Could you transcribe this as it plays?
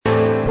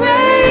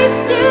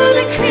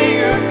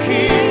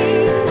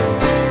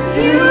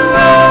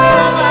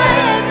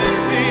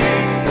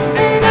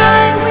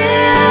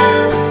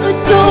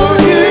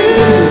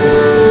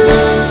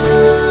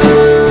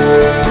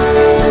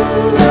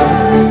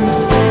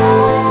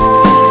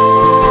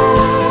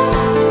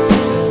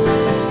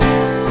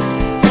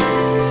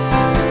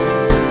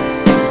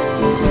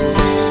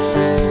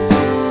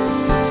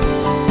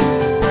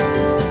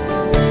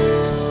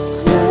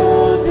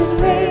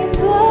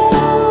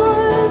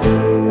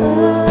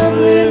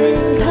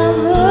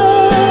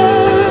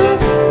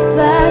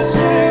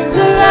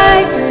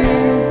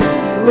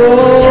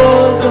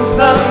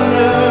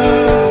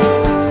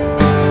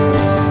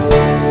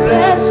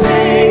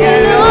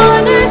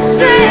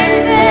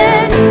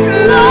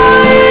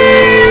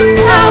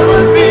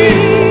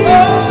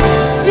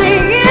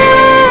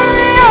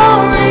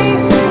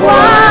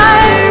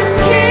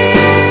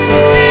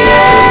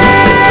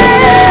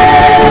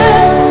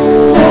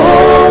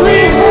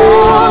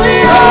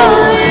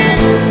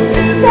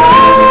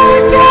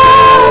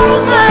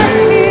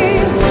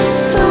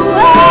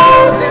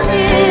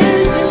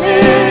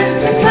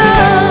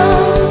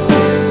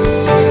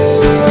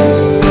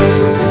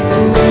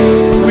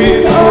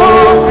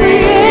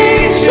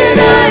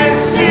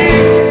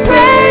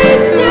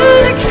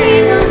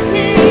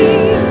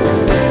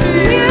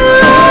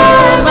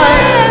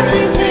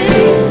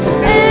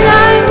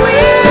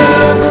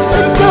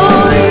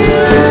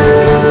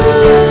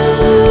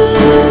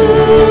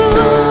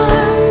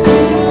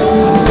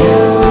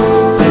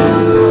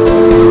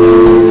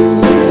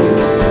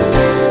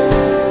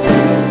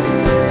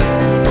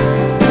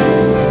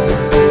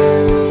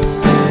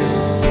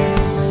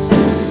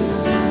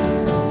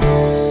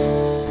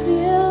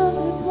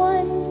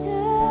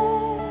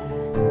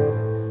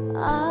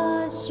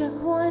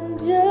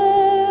Hallelujah.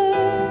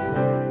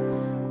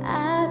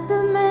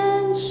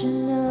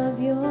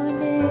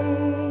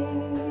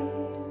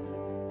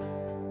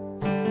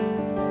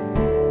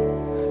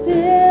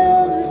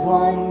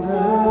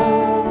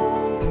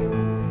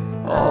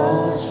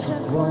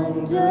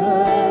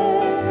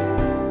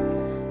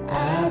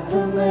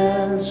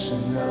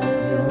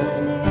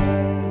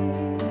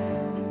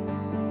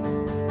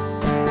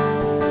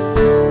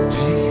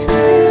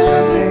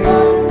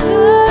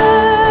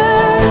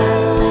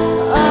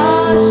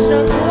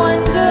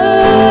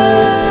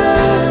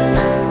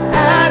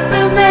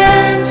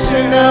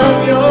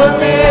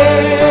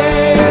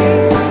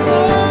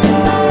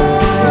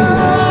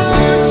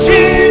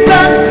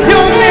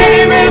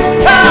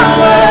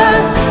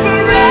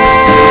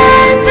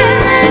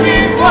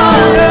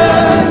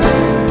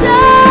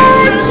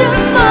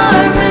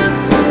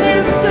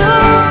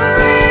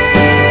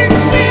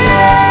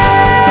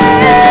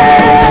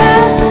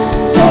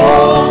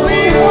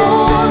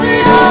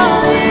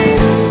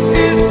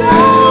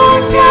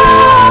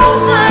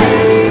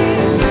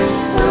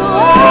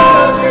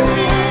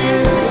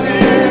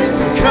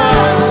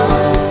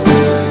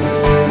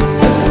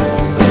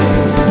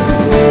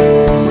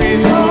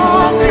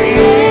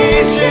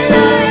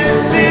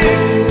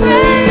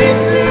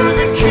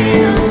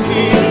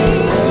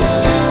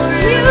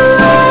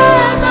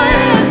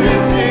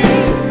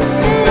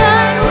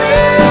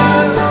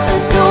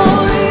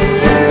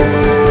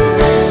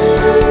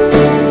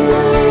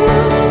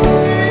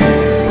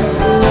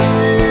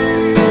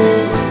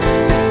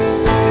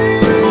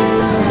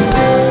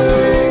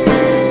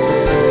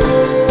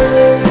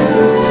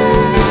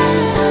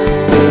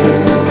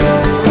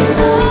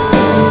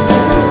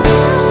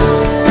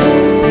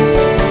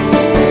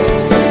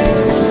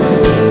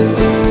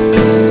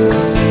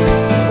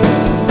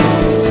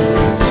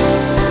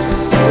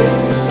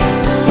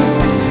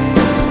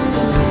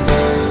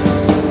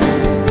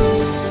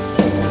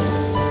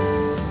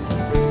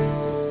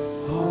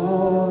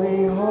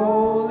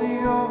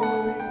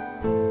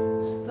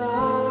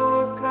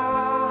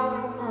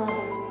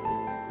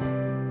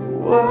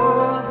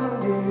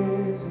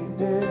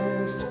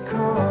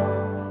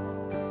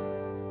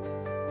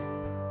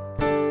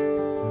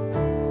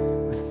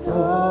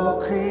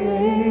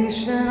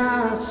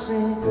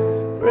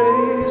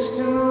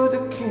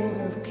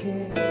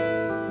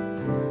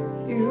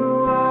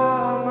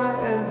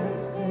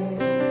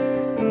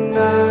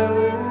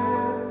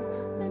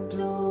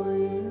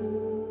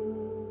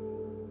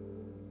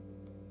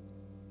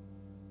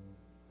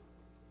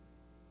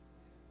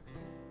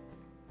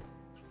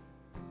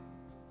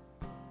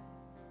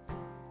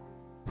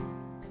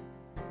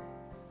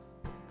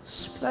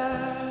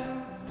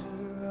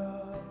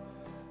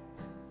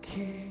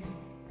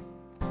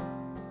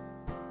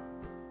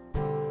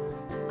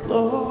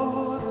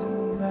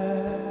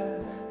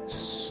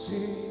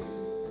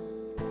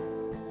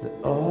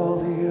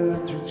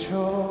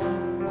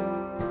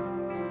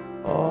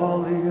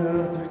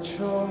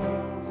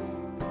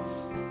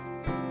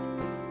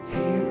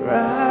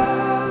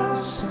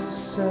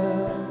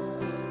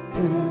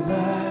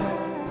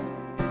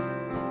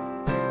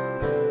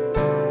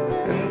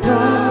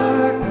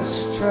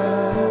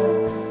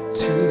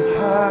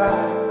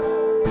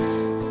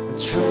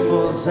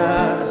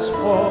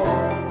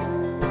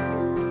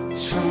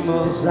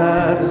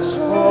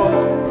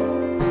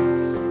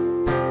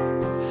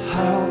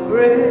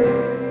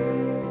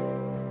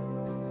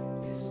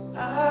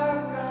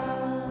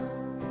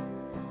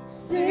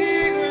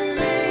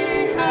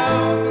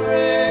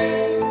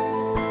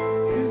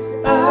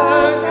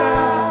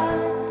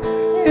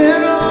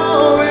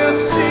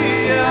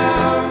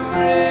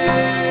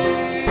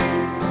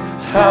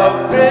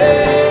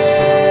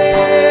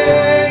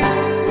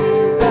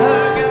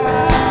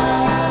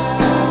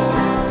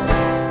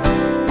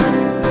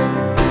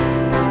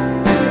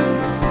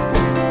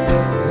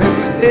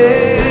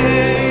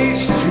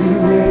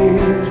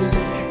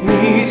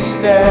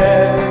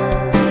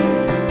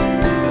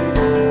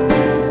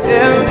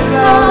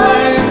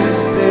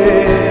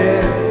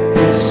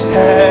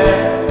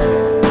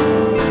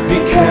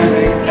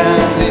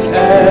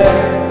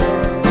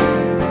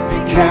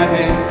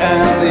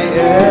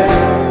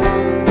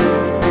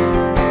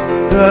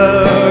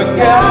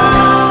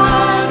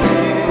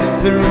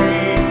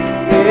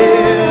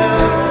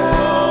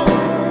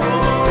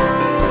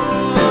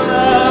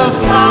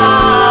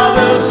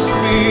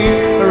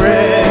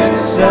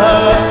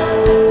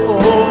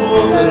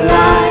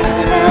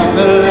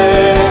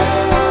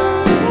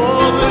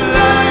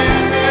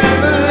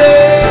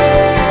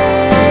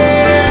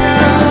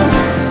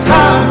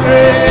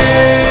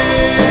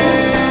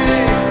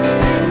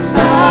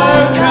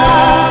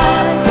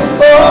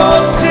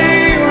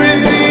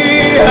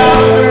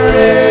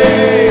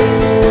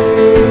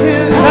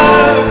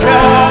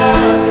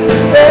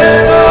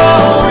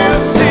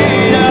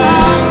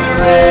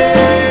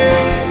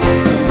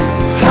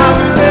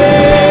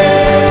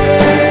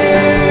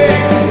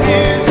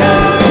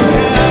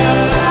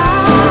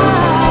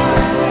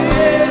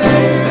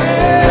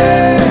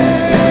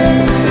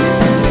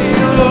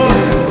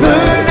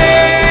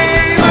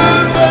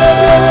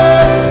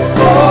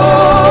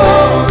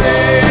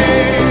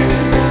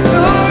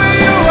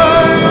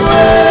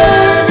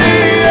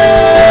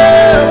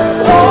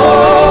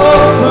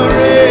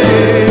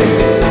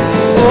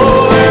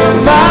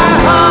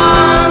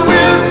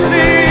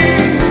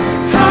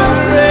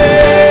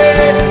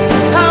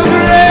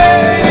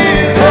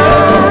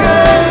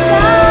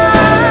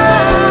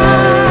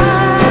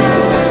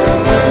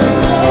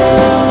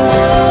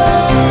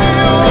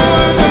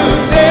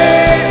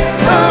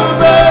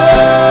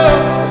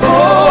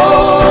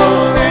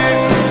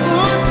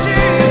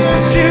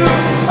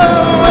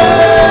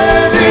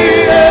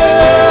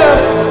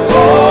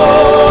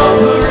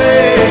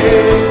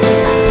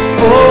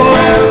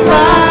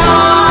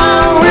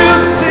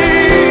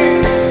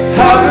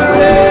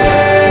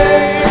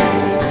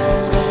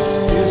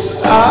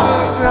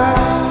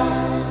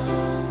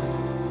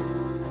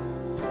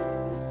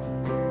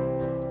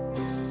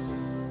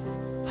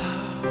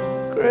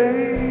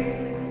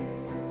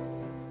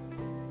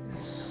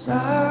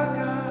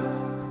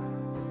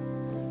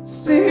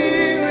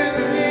 Sing with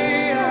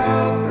me,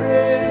 how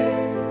great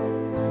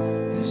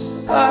is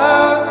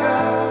our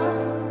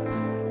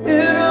God.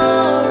 And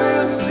all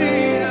will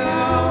see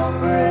how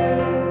great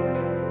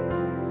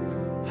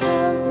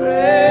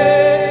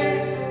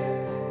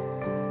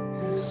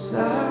is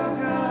our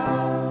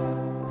God.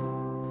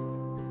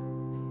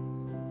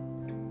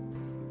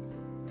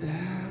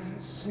 Then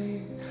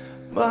sing,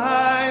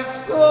 my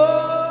soul,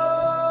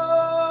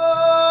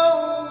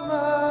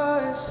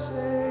 my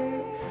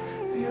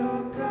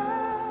Savior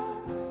God,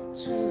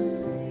 to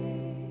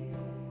thee.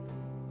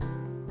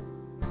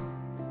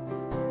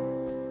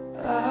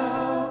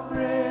 How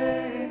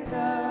great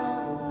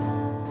thou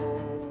art.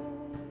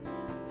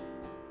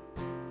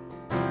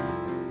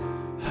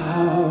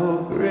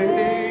 How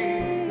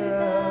great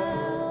thou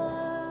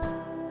art.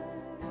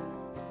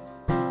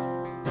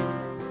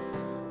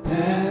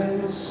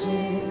 And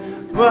sing,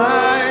 my soul,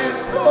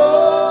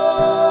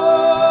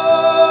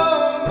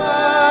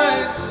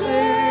 my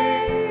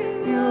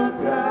Savior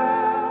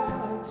God,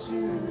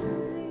 to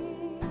thee.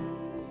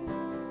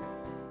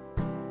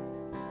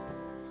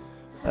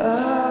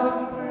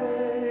 How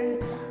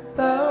great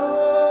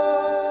thou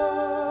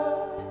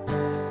art.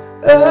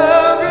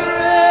 How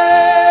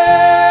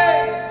great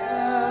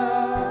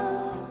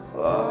thou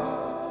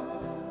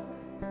art.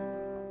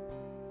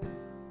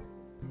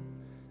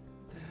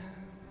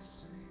 Then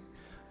sing,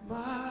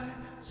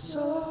 my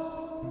soul,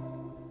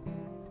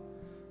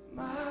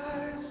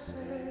 my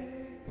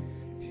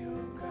Savior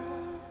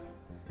God,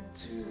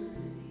 to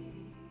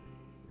thee.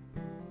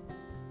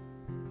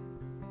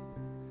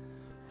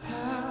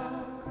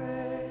 How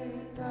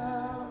great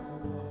thou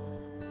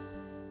art.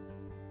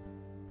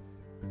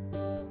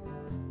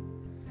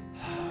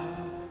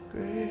 How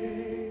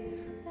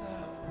great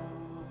thou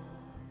art.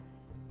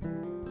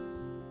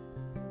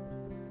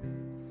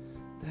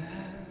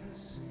 Then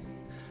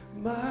sing,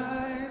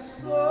 my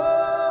soul,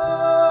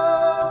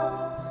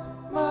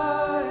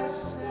 my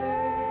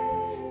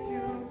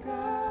Savior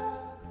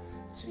God,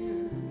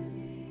 to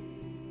thee.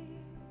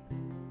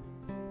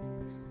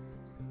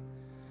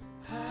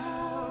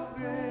 How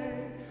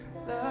great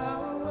thou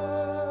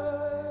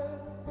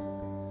art.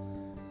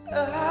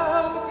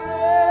 How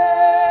great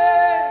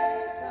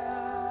thou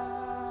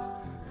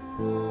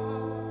art.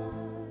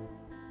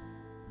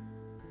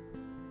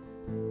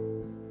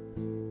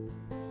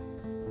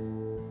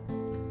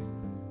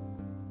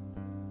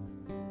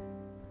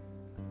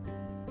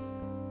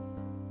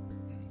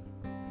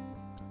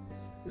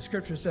 The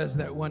scripture says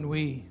that when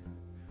we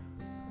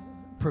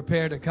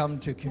prepare to come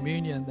to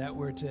communion, that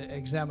we're to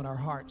examine our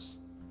hearts.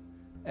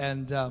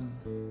 And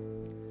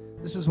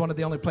this is one of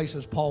the only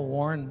places Paul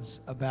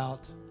warns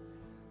about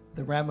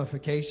the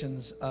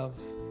ramifications of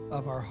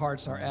our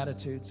hearts, our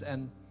attitudes,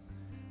 and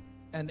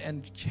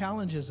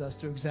challenges us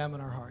to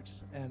examine our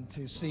hearts and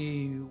to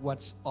see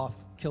what's off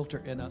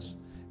kilter in us.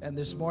 And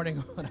this morning,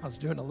 when I was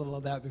doing a little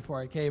of that before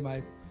I came,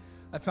 I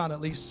found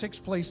at least 6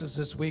 places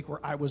this week where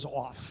I was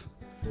off.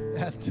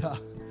 And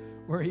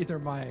where either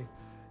my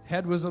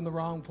head was in the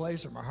wrong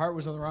place, or my heart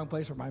was in the wrong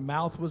place, or my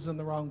mouth was in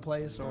the wrong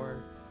place,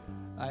 or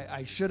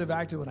I should have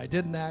acted when I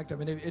didn't act. I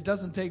mean, it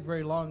doesn't take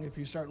very long if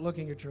you start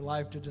looking at your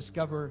life to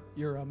discover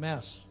you're a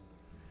mess.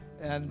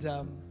 And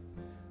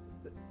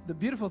the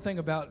beautiful thing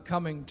about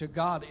coming to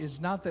God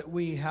is not that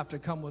we have to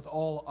come with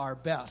all our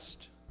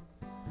best,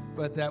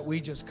 but that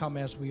we just come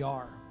as we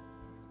are.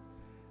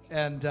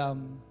 And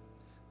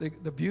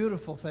the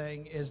beautiful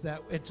thing is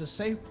that it's a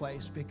safe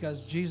place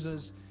because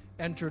Jesus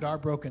entered our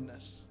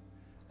brokenness.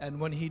 And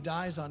when he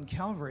dies on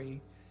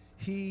Calvary,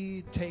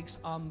 he takes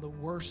on the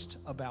worst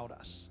about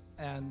us.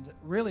 And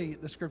really,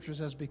 the scripture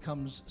says,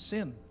 becomes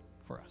sin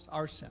for us,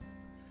 our sin.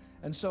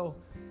 And so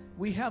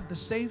we have the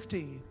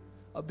safety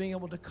of being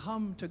able to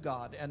come to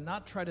God and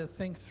not try to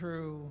think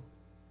through,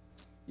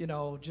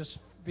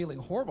 just feeling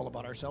horrible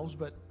about ourselves,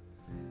 but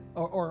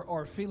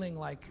or feeling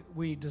like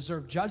we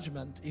deserve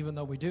judgment, even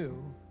though we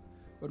do,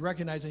 but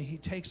recognizing he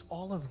takes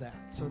all of that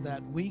so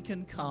that we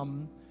can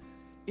come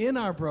in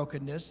our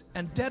brokenness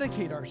and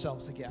dedicate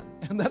ourselves again.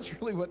 And that's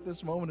really what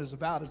this moment is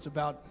about. It's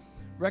about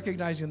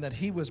recognizing that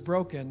he was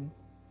broken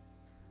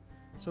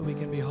so we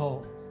can be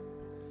whole.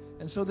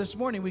 And so this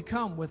morning we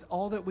come with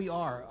all that we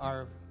are,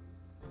 our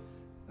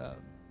the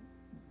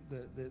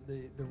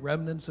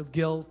remnants of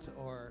guilt,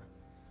 or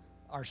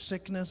our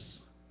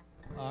sickness,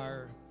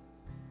 our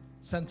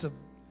sense of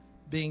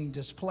being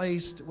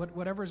displaced,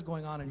 whatever is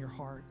going on in your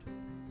heart.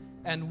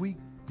 And we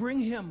bring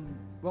him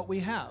what we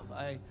have.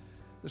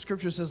 The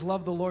scripture says,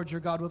 love the Lord your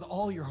God with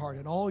all your heart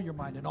and all your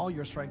mind and all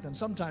your strength. And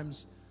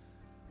sometimes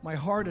my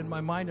heart and my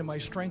mind and my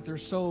strength are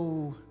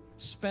so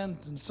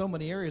spent in so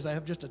many areas. I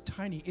have just a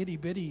tiny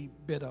itty-bitty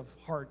bit of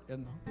heart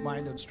and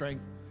mind and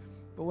strength.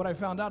 But what I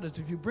found out is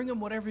if you bring him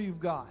whatever you've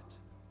got,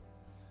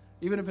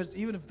 even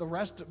if the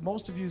rest,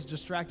 most of you is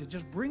distracted,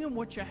 just bring him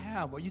what you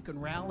have, what you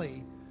can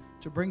rally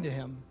to bring to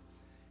him.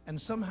 And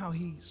somehow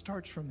he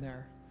starts from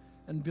there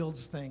and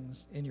builds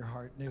things in your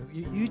heart new.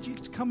 You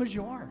come as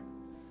you are.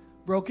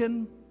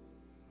 Broken,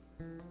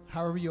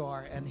 however you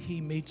are, and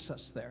he meets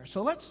us there.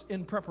 So let's,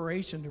 in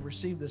preparation to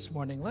receive this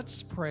morning,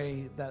 let's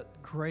pray that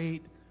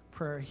great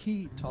prayer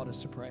he taught us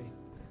to pray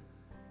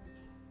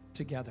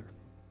together.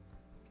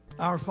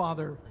 Our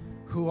Father,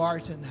 who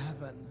art in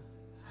heaven,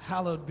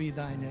 hallowed be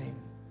thy name.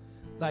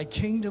 Thy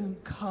kingdom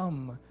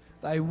come,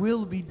 thy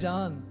will be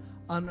done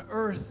on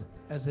earth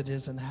as it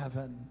is in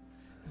heaven.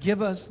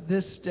 Give us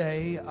this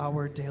day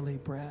our daily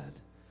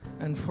bread,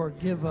 and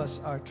forgive us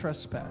our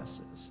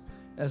trespasses,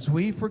 as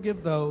we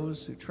forgive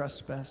those who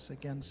trespass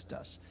against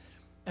us.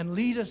 And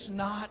lead us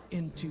not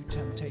into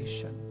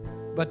temptation,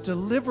 but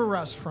deliver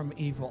us from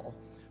evil.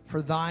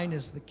 For thine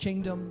is the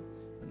kingdom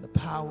and the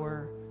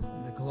power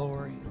and the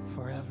glory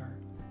forever.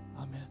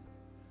 Amen.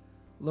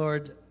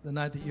 Lord, the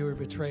night that you were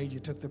betrayed, you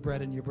took the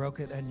bread and you broke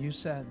it, and you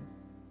said,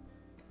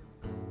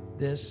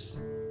 "This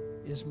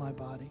is my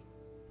body."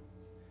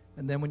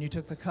 And then when you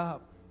took the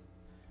cup,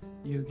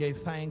 you gave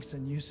thanks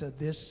and you said,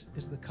 "This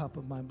is the cup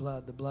of my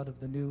blood, the blood of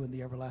the new and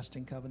the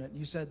everlasting covenant."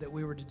 You said that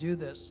we were to do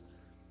this,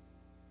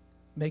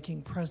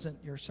 making present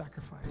your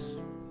sacrifice,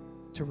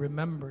 to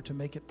remember, to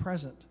make it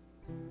present.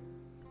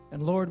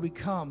 And Lord, we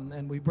come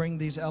and we bring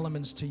these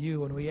elements to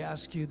you, and we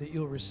ask you that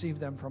you'll receive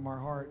them from our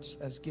hearts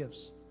as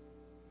gifts,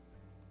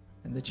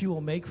 and that you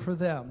will make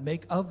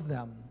of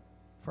them,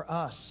 for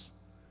us,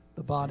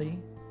 the body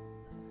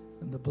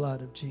and the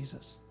blood of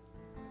Jesus.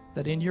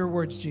 That in your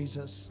words,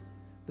 Jesus,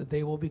 that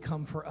they will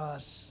become for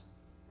us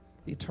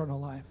eternal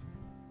life.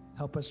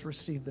 Help us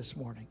receive this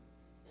morning.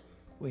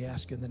 We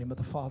ask you in the name of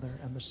the Father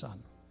and the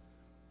Son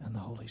and the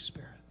Holy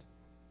Spirit.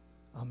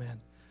 Amen.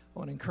 I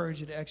want to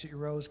encourage you to exit your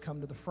rows, come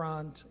to the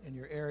front in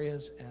your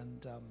areas,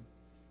 and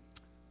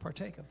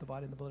partake of the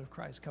body and the blood of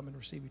Christ. Come and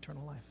receive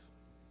eternal life.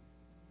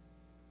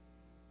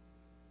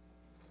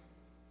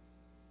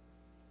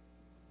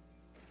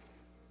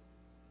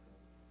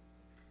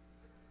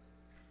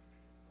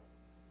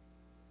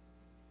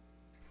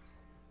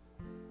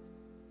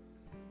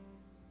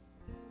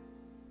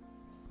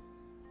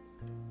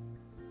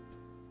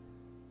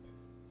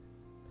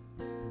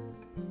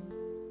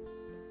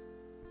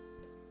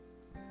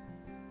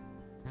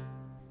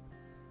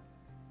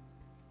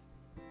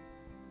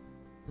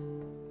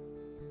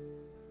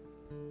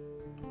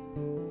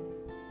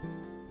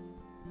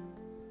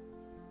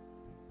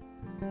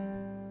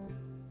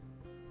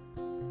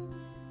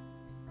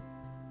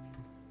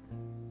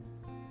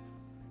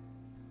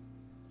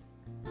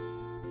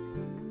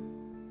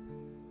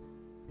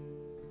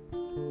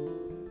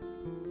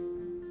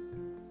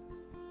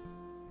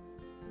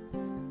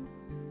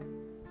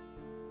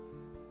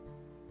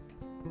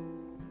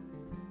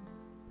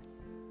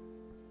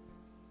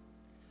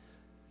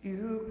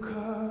 You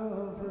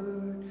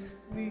covered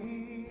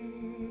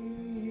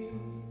me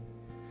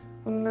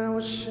when I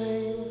was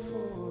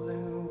shameful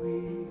and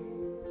weak.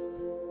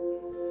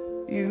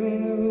 You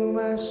knew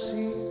my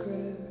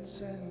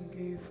secrets and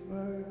gave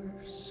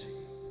mercy.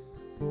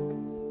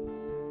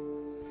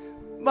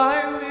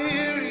 My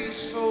weary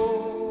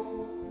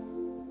soul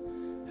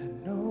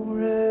had no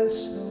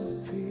rest,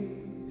 no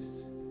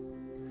peace.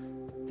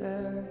 But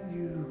then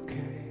you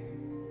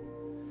came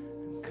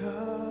and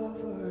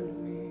covered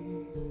me.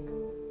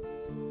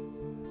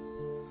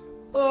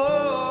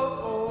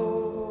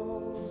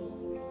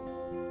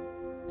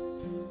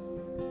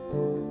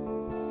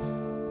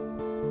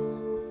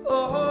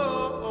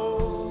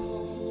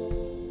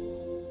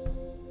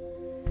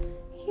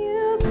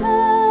 You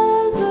covered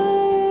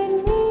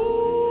me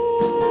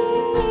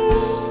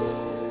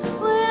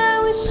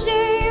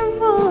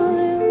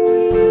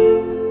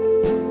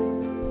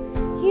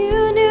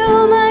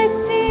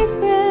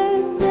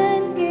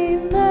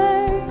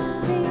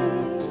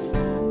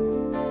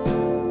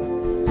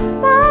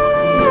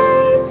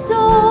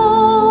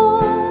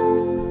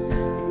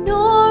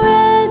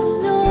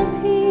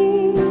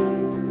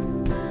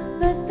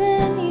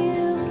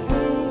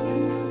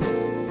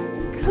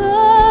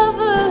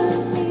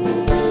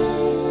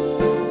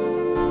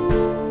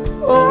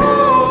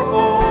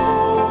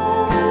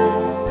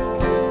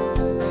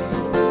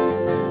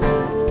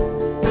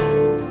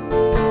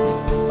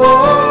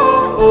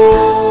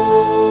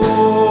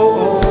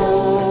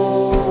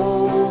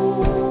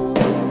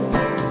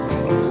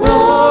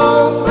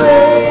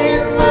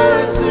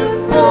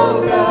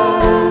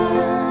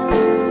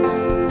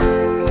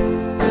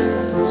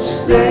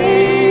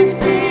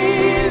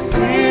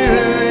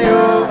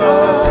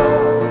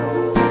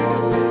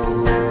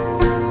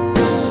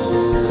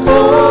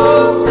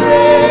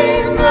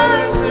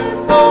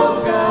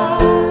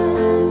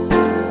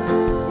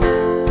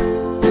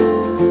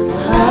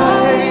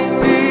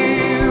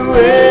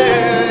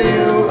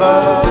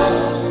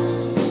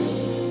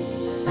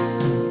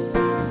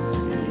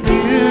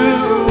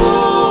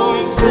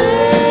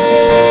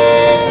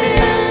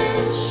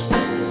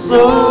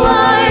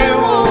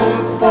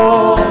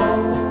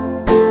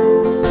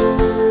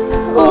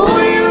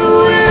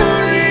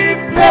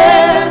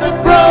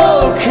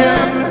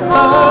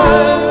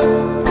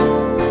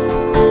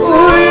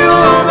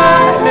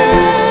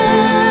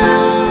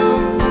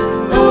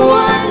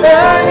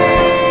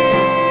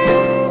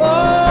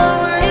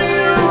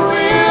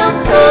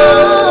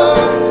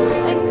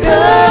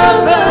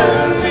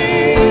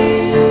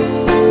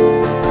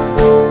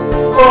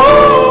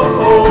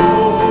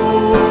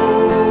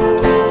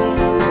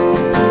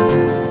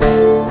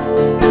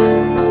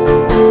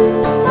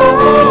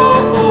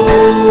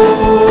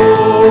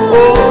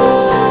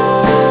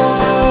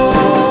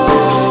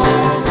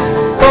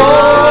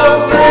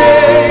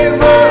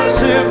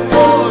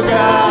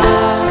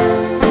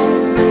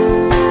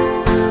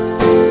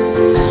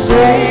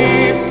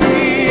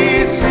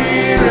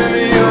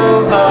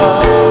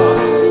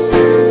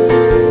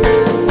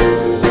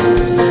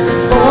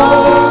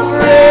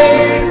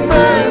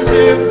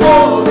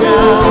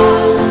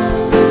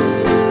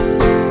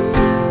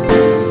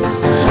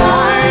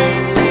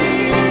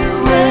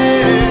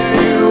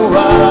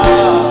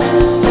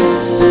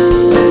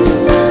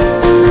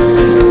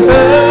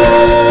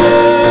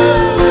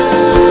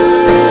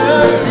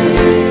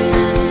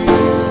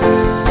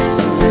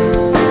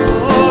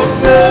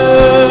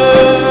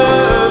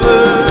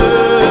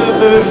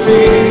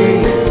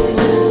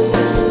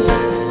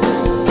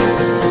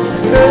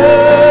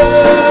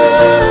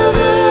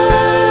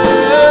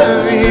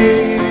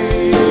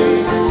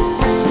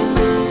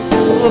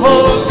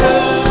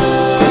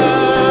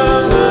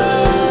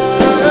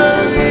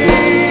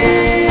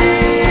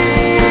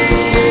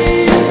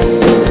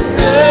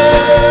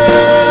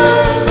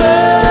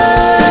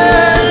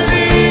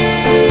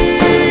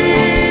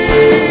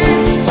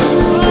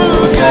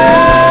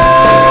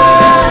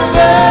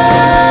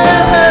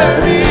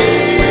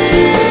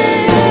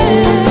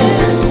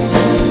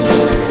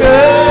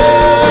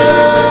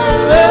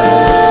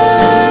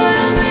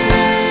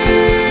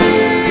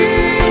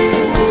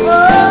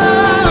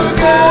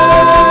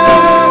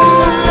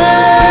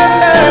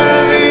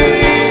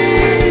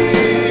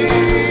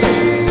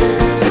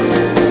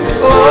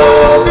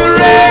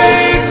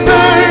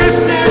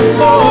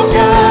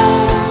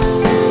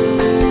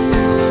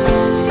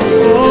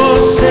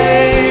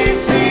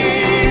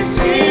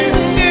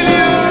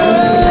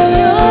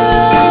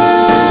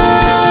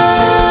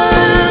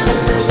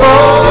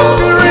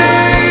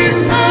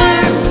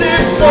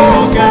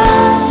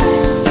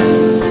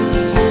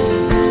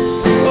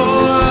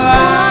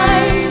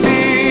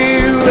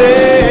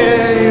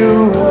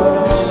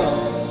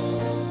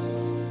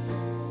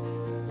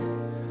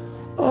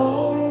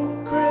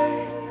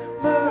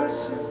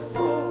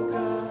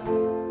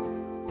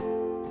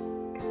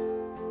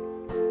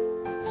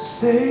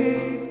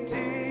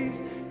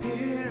Safety's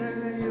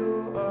here in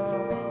your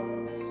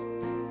arms.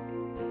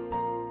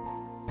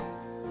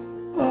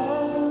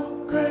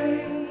 Oh,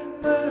 great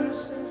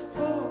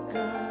merciful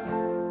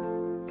God,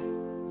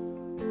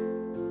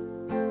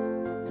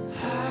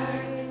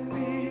 hide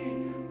me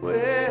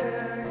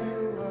where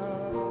you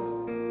are.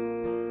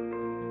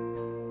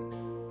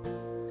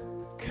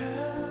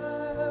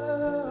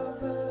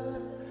 Cover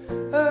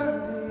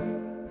me.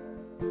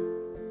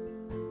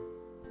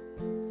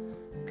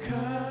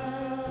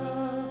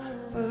 Cover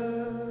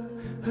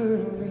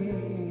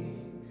me.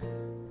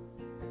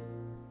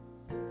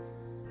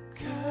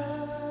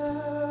 Cover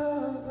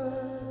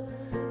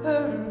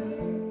me.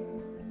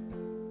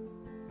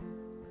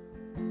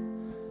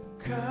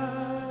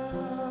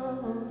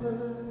 Cover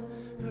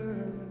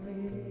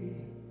me.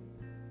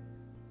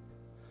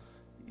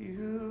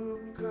 You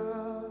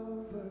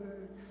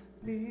covered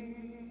me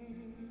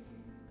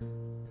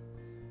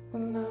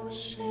when I was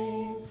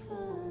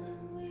shameful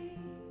and weak.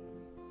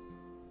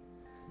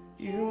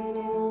 You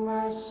knew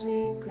my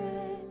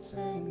secrets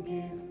and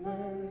gave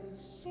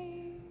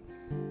mercy.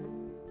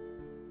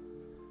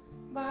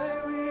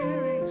 My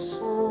weary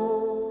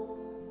soul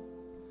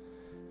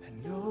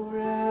had no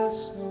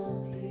rest,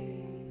 no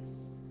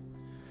peace.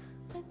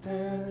 But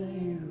then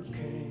you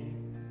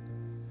came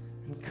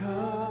and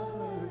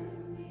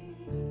covered me.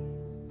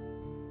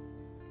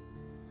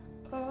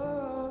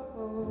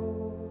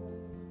 Oh,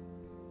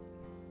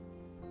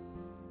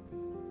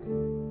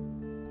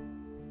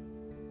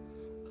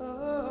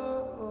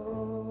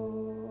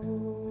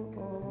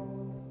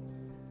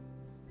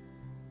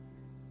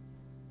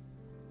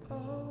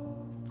 oh,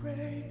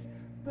 great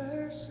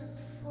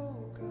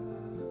merciful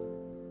God,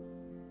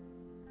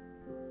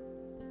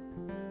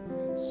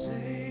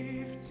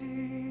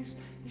 safety's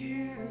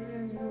here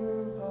in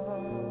your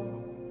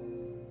arms.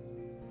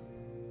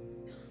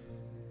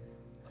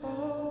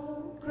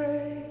 Oh,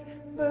 great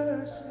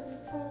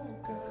merciful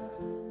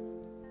God,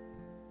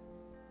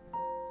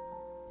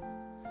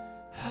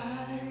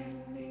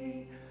 hide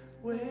me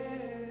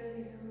where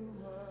you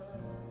are.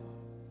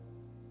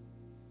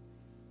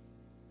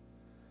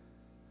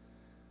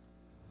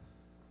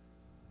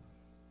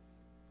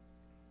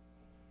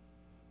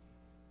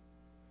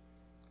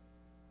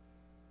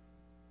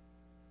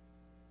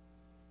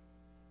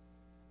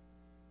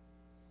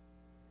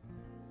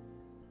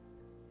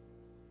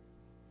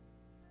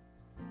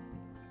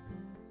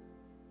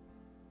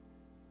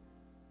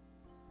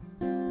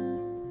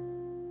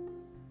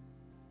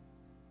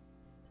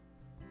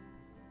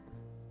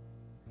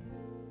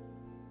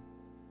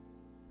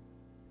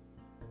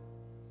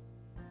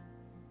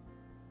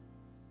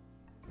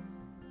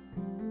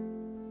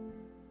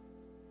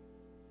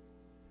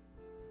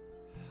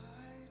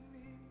 Hide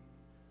me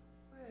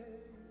where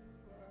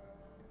you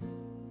are.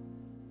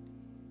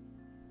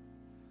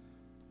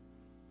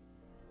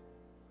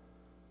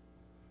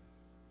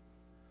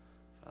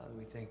 Father,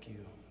 we thank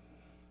you.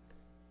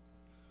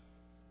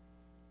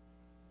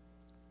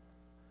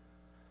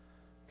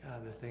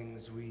 God, the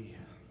things we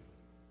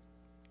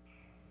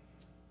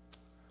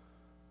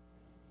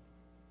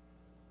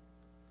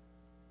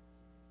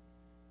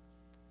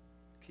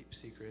keep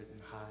secret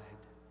and hide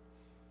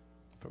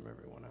from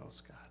everyone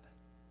else, God.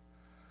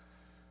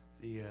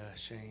 The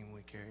shame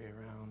we carry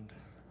around.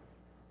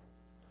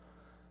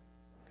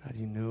 God,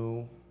 you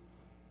know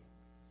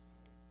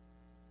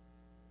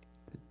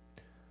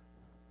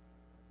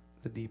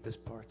the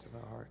deepest parts of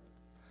our heart,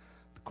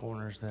 the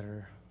corners that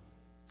are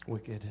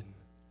wicked and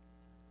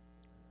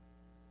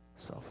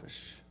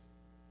selfish.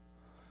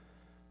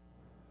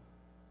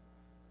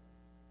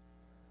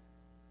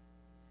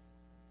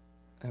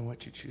 And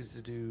what you choose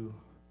to do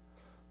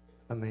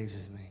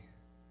amazes me.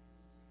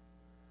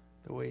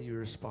 The way you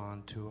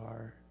respond to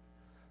our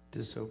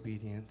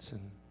disobedience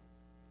and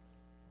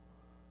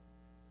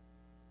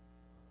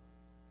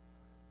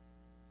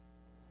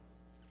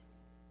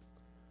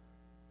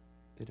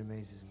it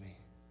amazes me.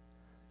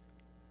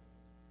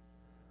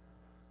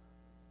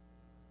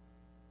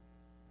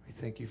 We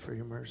thank you for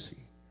your mercy.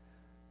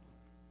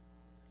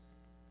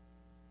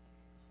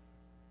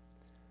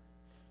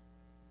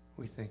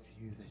 We thank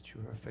you that you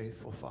are a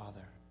faithful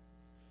Father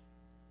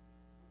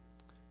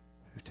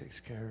who takes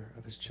care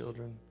of his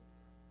children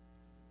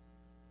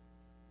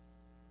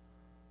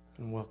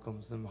and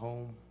welcomes them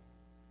home.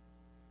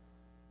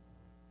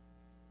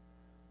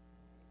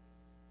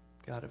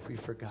 God, if we've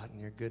forgotten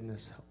your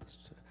goodness, help us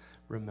to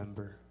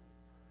remember.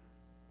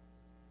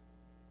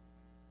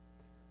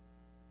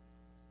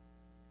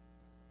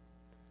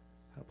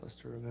 Help us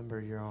to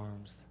remember your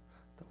arms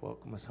that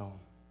welcome us home.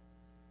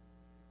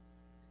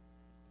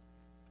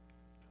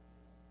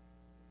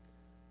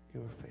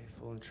 You are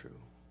faithful and true.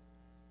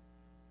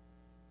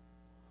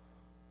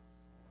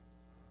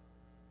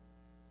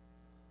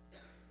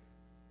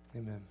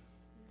 Amen.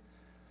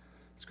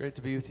 It's great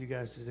to be with you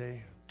guys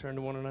today. Turn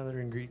to one another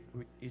and greet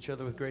each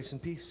other with grace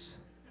and peace.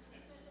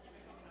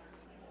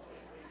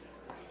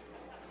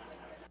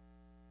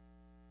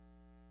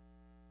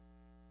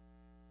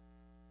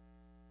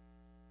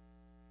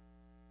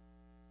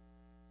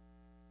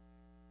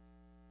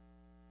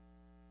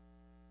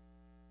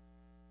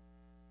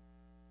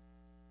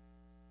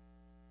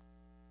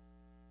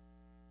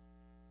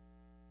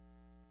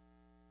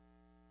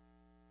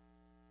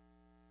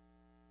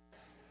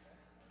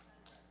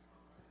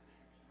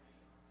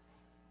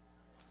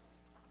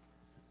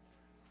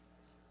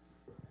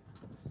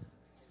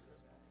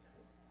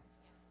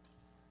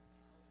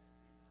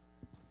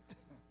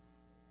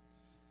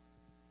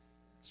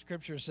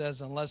 Scripture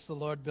says, unless the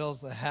Lord builds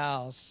the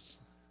house,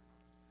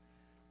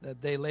 that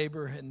they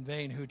labor in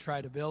vain who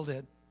try to build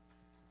it.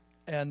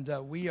 And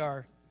we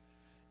are,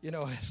 you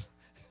know,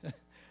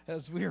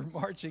 as we are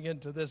marching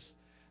into this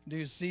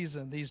new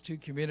season, these two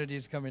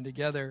communities coming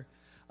together,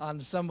 on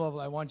some level,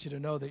 I want you to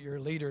know that your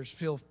leaders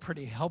feel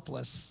pretty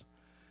helpless.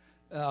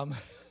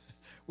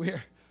 We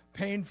are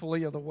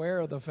painfully aware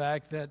of the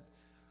fact that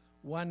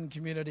one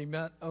community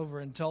met over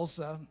in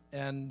Tulsa,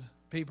 and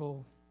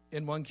people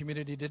in one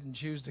community didn't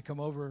choose to come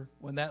over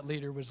when that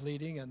leader was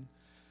leading, and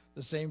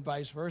the same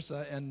vice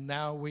versa. And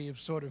now we've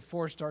sort of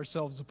forced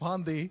ourselves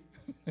upon thee.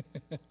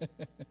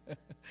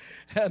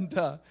 And,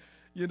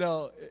 you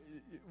know,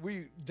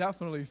 we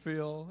definitely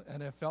feel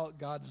and have felt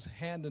God's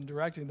hand in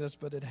directing this,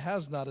 but it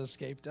has not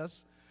escaped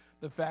us.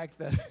 The fact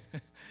that,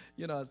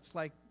 you know, it's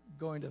like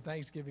going to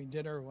Thanksgiving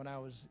dinner when I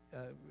was,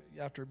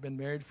 after I'd been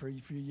married for a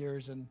few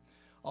years, and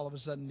all of a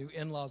sudden new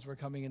in-laws were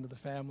coming into the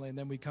family, and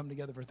then we come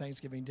together for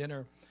Thanksgiving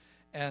dinner,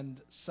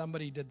 and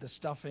somebody did the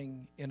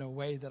stuffing in a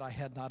way that I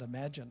had not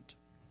imagined.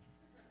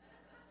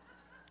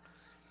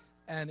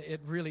 And it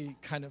really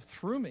kind of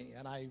threw me,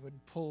 and I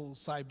would pull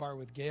sidebar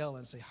with Gail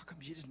and say, how come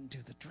you didn't do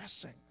the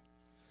dressing?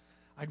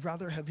 I'd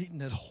rather have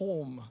eaten at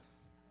home.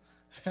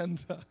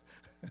 And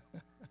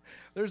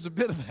there's a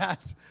bit of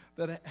that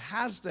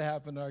has to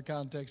happen in our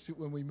context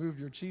when we move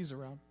your cheese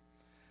around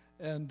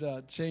and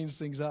change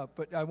things up.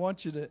 But I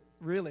want you to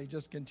really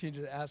just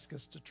continue to ask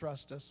us to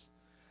trust us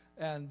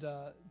and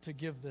to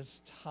give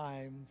this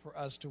time for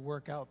us to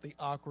work out the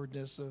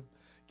awkwardness of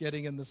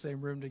getting in the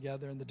same room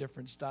together and the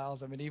different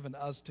styles. I mean, even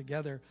us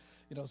together,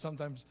 you know,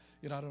 sometimes,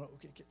 you know, I don't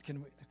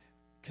know,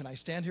 can I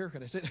stand here?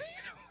 Can I sit?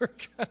 You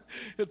know,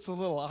 it's a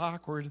little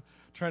awkward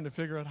trying to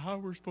figure out how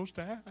we're supposed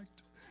to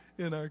act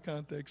in our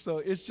context. So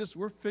it's just,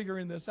 we're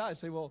figuring this out. I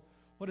say, well,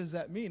 what does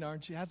that mean?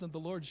 Hasn't the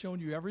Lord shown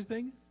you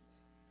everything?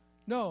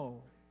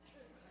 No.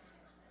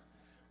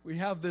 We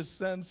have this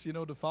sense, you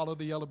know, to follow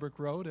the yellow brick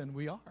road, and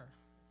we are.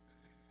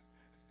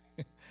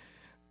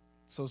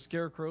 So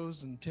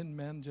scarecrows and tin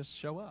men just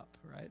show up,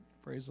 right?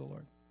 Praise the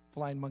Lord.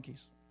 Flying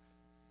monkeys.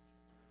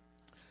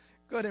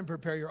 Go ahead and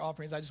prepare your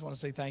offerings. I just want to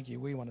say thank you.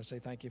 We want to say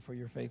thank you for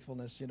your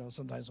faithfulness. You know,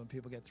 sometimes when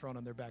people get thrown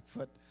on their back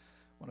foot,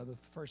 one of the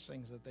first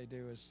things that they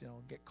do is, you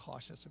know, get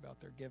cautious about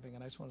their giving.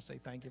 And I just want to say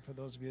thank you for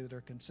those of you that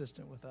are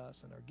consistent with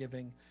us and are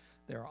giving.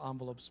 There are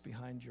envelopes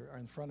behind you, or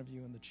in front of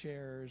you in the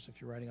chairs.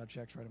 If you're writing out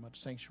checks, write them out to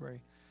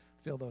Sanctuary.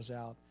 Fill those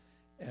out.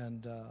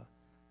 And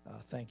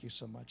thank you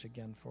so much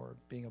again for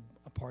being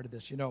a part of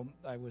this. You know,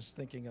 I was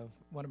thinking of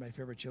one of my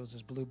favorite shows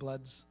is Blue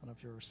Bloods. I don't know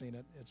if you've ever seen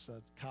it. It's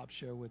a cop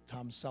show with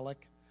Tom Selleck.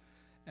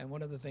 And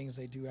one of the things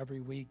they do every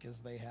week is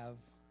they have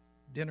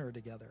dinner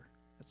together.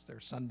 It's their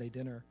Sunday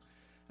dinner.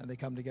 And they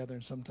come together,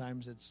 and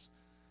sometimes it's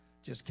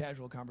just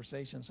casual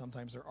conversation.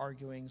 Sometimes they're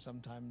arguing.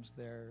 Sometimes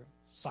they're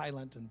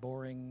silent and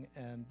boring.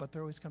 But they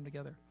always come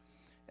together.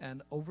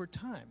 And over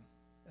time,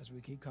 as we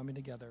keep coming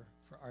together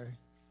for our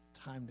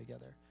time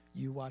together,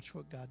 you watch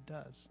what God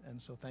does.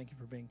 And so thank you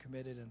for being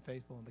committed and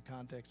faithful in the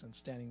context and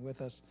standing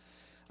with us.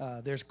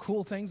 There's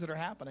cool things that are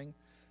happening.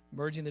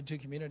 Merging the two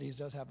communities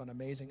does have an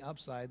amazing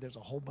upside. There's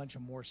a whole bunch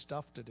of more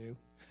stuff to do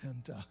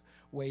and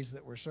ways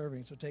that we're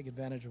serving. So take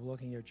advantage of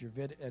looking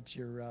at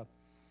your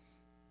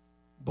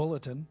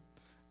bulletin,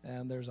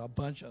 and there's a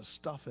bunch of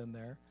stuff in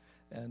there.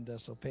 And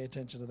so pay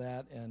attention to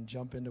that and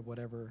jump into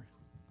whatever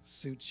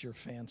suits your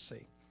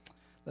fancy.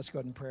 Let's go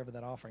ahead and pray over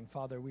that offering.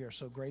 Father, we are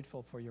so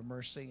grateful for your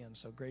mercy and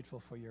so grateful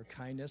for your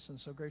kindness and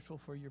so grateful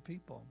for your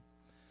people.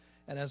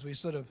 And as we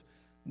sort of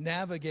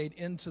navigate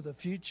into the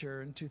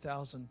future in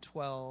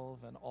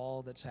 2012 and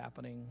all that's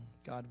happening,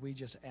 God, we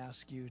just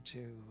ask you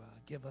to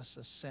give us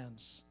a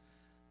sense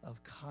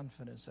of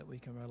confidence that we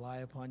can rely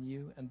upon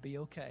you and be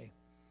okay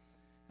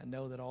and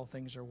know that all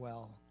things are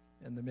well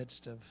in the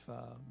midst of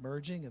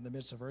merging, in the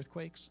midst of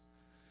earthquakes,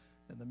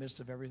 in the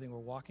midst of everything we're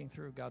walking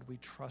through. God, we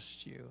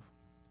trust you.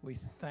 We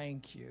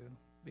thank you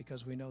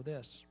because we know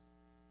this.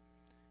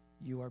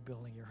 You are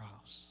building your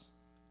house,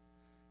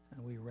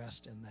 and we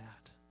rest in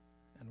that,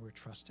 and we're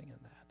trusting in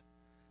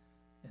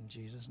that. In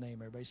Jesus' name,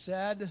 everybody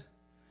said,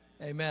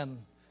 amen.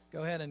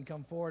 Go ahead and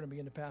come forward and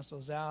begin to pass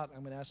those out.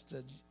 I'm going to ask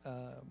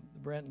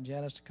Brent and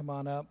Janice to come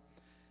on up,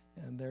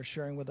 and they're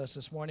sharing with us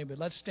this morning. But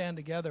let's stand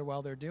together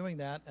while they're doing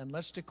that, and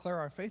let's declare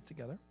our faith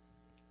together.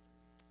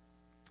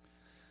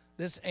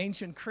 This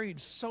ancient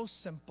creed, so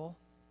simple.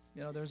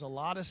 You know, there's a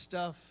lot of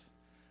stuff.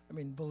 I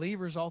mean,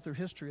 believers all through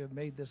history have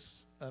made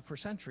this, for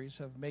centuries,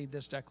 have made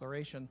this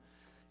declaration.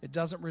 It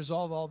doesn't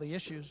resolve all the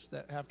issues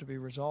that have to be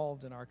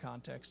resolved in our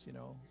context, you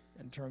know,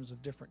 in terms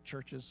of different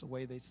churches, the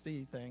way they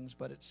see things.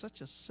 But it's such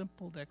a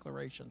simple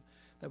declaration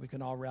that we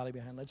can all rally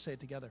behind. Let's say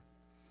it together.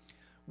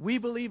 We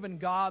believe in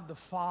God, the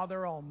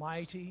Father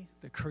Almighty,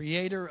 the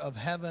creator of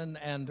heaven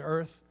and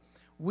earth.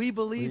 We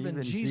believe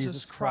in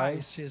Jesus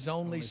Christ, his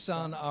only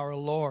Son, our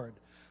Lord,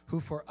 who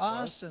for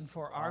us and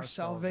for our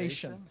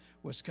salvation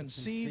was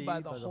conceived by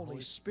the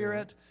Holy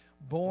Spirit,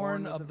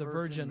 born of the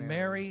Virgin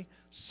Mary,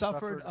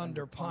 suffered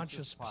under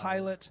Pontius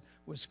Pilate,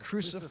 was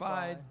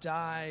crucified,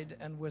 died,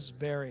 and was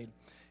buried.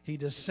 He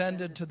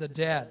descended to the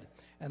dead,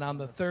 and on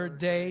the third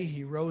day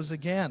he rose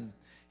again.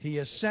 He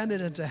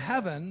ascended into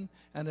heaven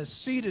and is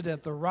seated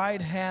at the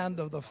right hand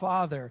of the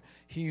Father.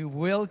 He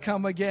will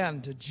come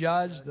again to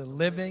judge the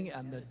living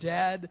and the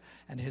dead,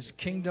 and his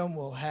kingdom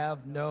will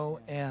have no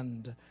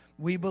end.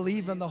 We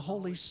believe in the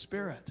Holy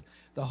Spirit,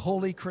 the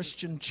holy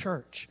Christian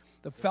church,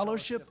 the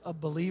fellowship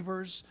of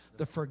believers,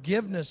 the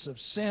forgiveness of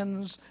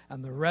sins,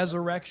 and the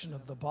resurrection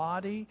of the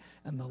body,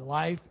 and the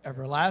life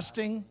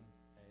everlasting.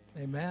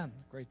 Amen.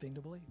 Great thing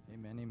to believe.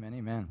 Amen, amen,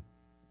 amen.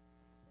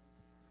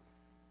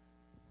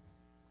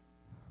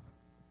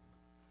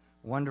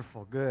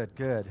 Wonderful, good,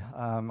 good.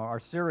 Our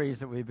series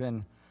that we've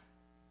been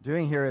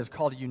doing here is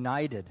called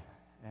United.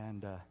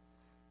 And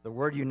the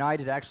word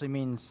united actually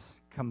means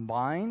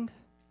combined,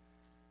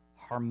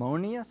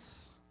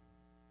 harmonious,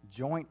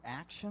 joint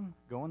action,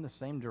 go in the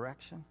same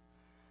direction.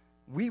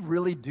 We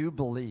really do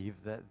believe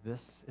that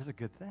this is a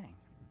good thing.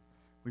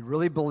 We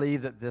really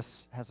believe that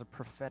this has a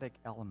prophetic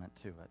element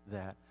to it,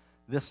 that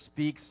this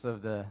speaks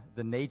of the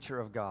nature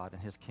of God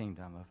and his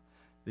kingdom, of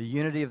the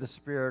unity of the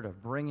Spirit,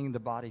 of bringing the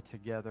body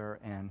together,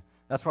 and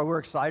that's why we're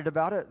excited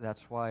about it.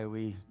 That's why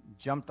we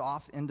jumped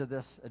off into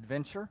this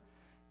adventure,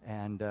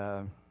 and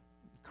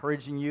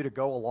encouraging you to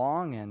go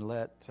along and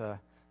let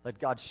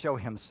God show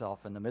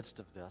himself in the midst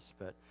of this.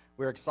 But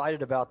we're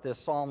excited about this.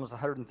 Psalms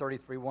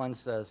 133:1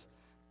 says,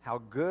 "How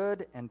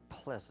good and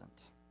pleasant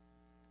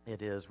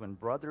it is when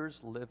brothers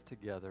live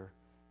together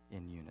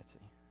in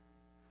unity."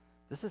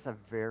 This is a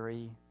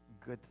very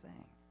good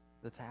thing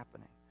that's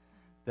happening,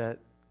 that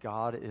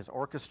God is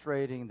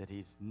orchestrating, that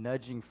he's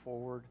nudging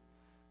forward.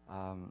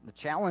 The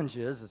challenge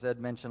is, as Ed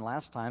mentioned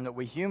last time, that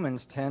we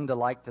humans tend to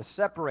like to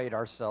separate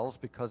ourselves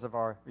because of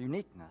our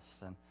uniqueness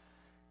and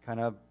kind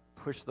of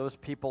push those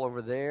people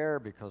over there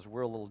because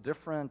we're a little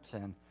different,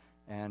 and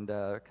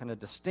kind of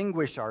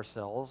distinguish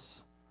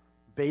ourselves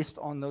based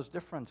on those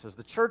differences.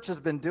 The church has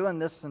been doing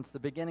this since the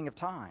beginning of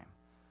time.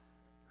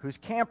 Whose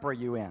camp are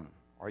you in?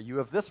 Are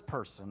you of this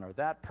person or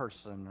that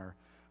person,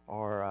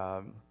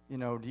 or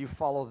do you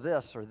follow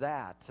this or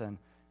that?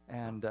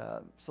 And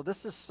so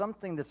this is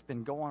something that's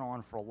been going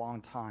on for a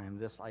long time,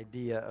 this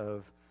idea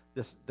of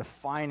this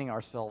defining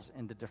ourselves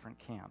into different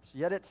camps.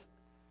 Yet it's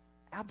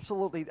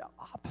absolutely the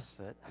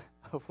opposite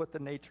of what the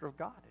nature of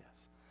God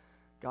is.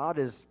 God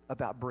is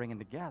about bringing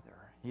together.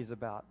 He's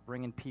about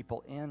bringing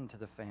people into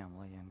the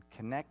family and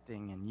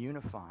connecting and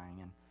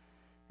unifying.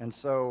 And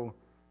so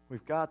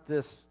we've got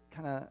this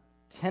kind of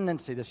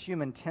tendency, this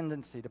human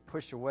tendency to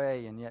push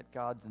away, and yet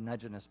God's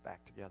nudging us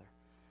back together.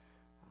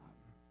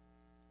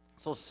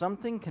 So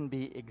something can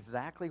be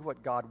exactly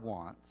what God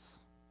wants,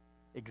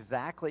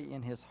 exactly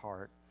in his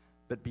heart,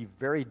 but be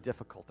very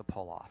difficult to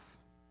pull off.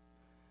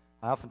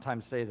 I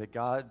oftentimes say that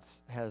God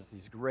has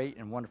these great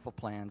and wonderful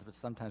plans, but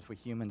sometimes we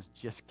humans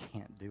just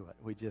can't do it.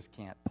 We just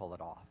can't pull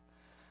it off.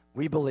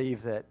 We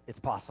believe that it's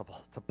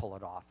possible to pull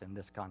it off in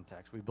this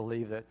context. We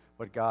believe that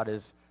what God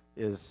is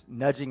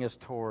nudging us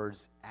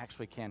towards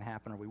actually can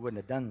happen, or we wouldn't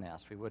have done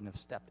this. We wouldn't have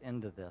stepped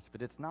into this.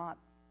 But it's not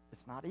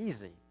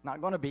easy.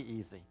 Not going to be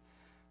easy.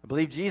 I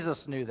believe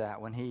Jesus knew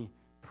that when he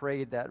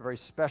prayed that very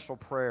special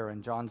prayer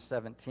in John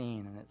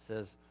 17, and it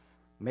says,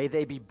 "May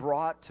they be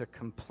brought to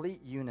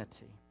complete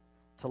unity,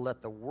 to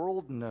let the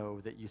world know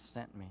that you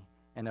sent me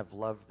and have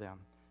loved them,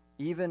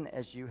 even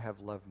as you have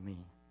loved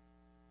me."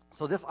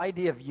 So this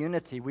idea of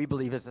unity, we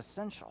believe, is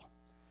essential.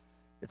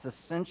 It's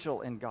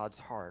essential in God's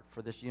heart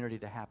for this unity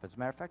to happen. As a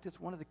matter of fact, it's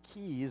one of the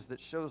keys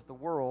that shows the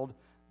world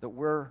that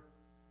we're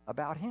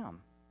about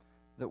him,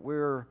 that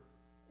we're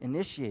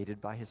initiated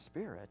by his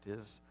Spirit,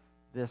 is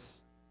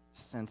this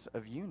sense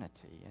of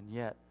unity, and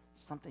yet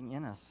something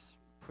in us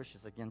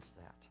pushes against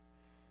that.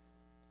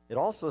 It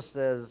also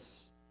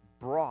says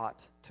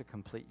brought to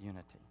complete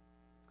unity.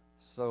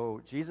 So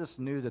Jesus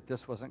knew that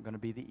this wasn't going to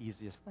be the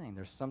easiest thing.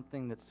 There's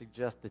something that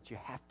suggests that you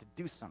have to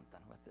do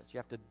something with this. You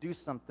have to do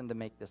something to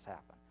make this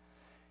happen.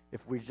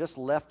 If we just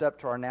left up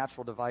to our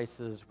natural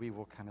devices, we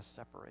will kind of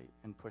separate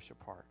and push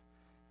apart.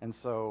 And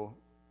so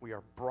we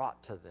are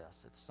brought to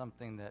this. It's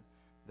something that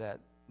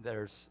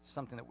there's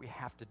something that we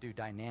have to do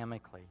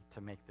dynamically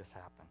to make this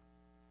happen.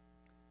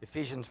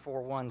 Ephesians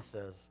 4:1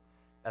 says,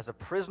 "As a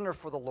prisoner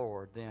for the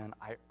Lord, then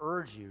I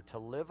urge you to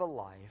live a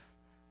life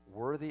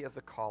worthy of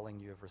the calling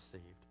you have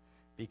received.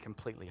 Be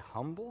completely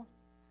humble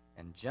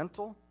and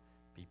gentle.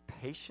 Be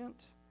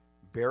patient,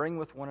 bearing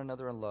with one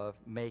another in love.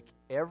 Make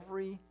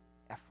every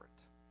effort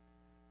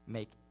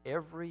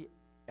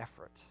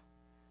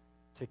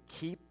to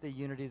keep the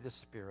unity of the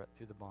Spirit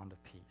through the bond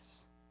of peace."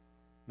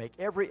 Make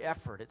every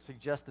effort. It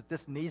suggests that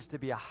this needs to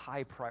be a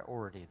high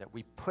priority, that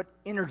we put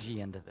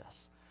energy into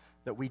this,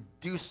 that we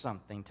do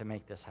something to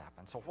make this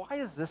happen. So why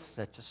is this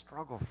such a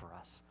struggle for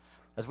us?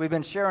 As we've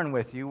been sharing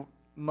with you,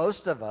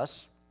 most of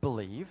us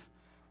believe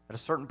at a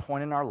certain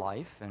point in our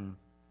life, and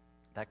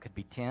that could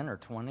be 10 or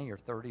 20 or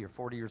 30 or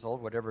 40 years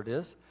old, whatever it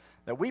is,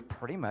 that we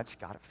pretty much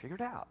got it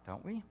figured out,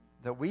 don't we?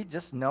 That we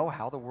just know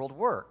how the world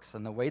works,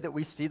 and the way that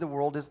we see the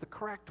world is the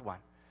correct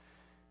one.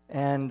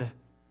 And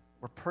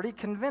we're pretty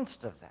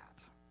convinced of that.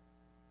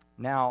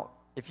 Now,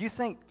 if you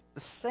think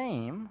the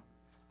same,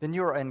 then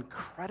you're an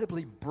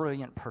incredibly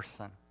brilliant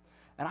person.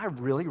 And I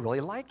really,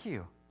 really like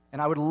you. And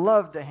I would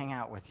love to hang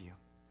out with you.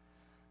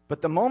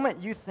 But the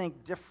moment you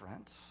think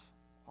different,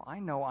 well, I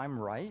know I'm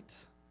right,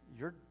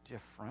 you're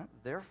different,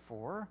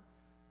 therefore,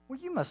 well,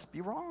 you must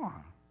be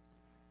wrong.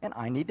 And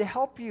I need to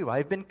help you.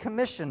 I've been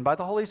commissioned by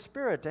the Holy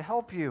Spirit to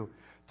help you,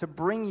 to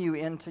bring you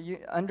into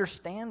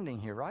understanding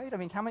here, right? I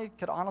mean, how many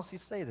could honestly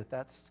say that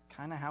that's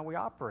kind of how we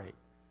operate?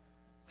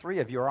 3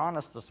 of you are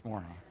honest this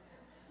morning.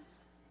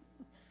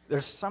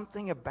 There's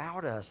something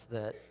about us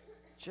that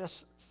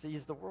just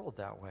sees the world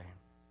that way.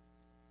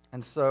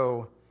 And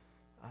so,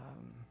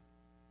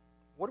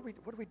 what do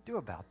we do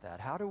about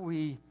that? How do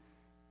we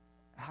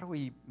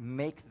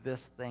make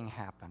this thing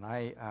happen?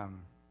 I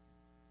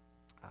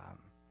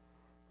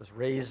was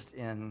raised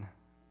in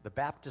the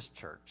Baptist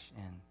church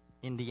in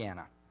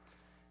Indiana,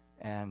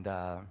 and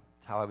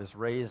how I was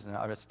raised, and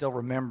I still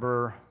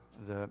remember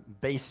the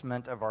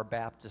basement of our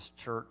Baptist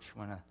church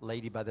when a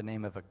lady by the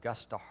name of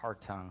Augusta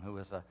Hartung, who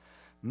was a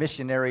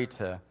missionary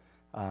to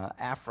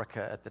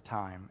Africa at the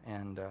time,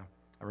 and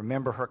I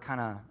remember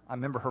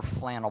her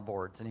flannel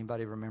boards.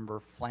 Anybody remember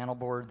flannel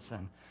boards?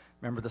 And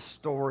remember the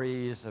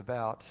stories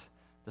about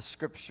the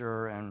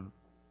scripture, and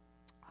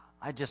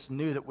I just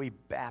knew that we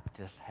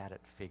Baptists had it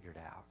figured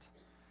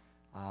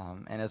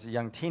out. And as a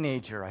young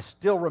teenager, I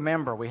still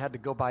remember we had to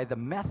go by the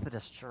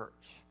Methodist church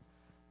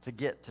to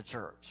get to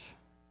church.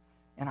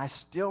 And I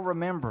still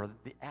remember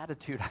the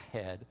attitude I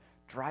had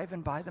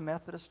driving by the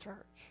Methodist church.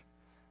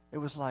 It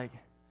was like,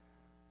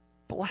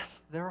 bless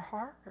their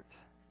heart.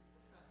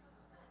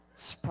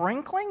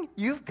 Sprinkling?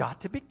 You've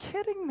got to be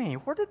kidding me.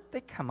 Where did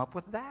they come up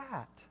with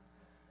that?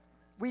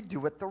 We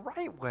do it the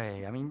right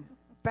way. I mean,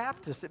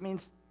 Baptist, it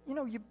means,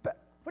 what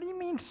do you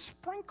mean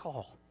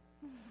sprinkle?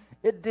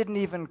 It didn't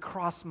even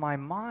cross my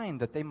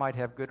mind that they might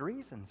have good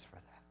reasons for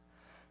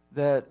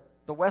that. That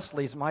the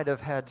Wesleys might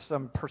have had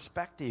some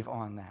perspective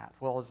on that.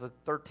 Well, as a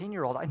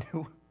 13-year-old, I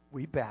knew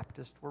we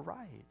Baptists were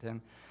right.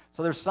 And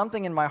so there's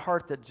something in my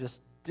heart that just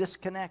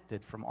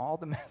disconnected from all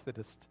the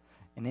Methodists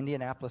in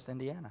Indianapolis,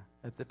 Indiana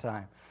at the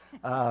time.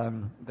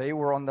 They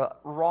were on the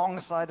wrong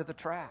side of the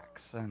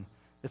tracks. And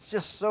it's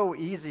just so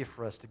easy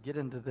for us to get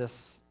into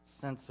this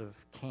sense of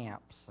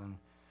camps,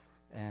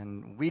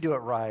 and we do it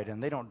right,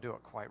 and they don't do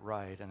it quite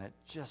right, and it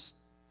just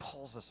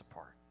pulls us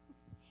apart.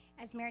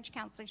 As marriage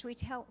counselors, we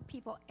tell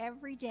people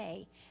every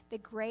day the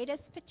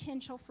greatest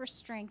potential for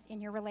strength in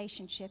your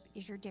relationship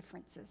is your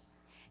differences.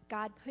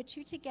 God put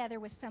you together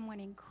with someone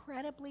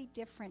incredibly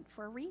different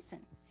for a reason.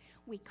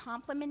 We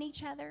complement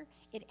each other.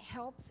 It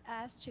helps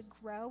us to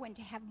grow and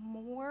to have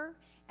more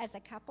as a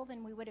couple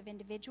than we would have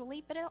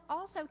individually, but it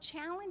also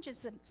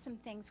challenges some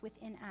things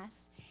within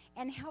us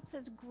and helps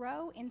us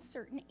grow in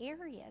certain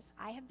areas.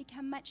 I have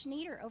become much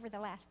neater over the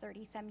last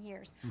 30-some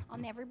years. I'll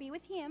never be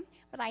with him,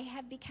 but I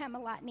have become a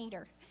lot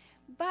neater.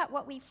 But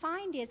what we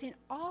find is in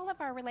all of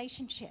our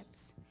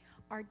relationships,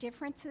 our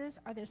differences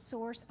are the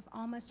source of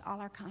almost all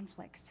our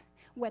conflicts.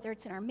 Whether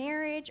it's in our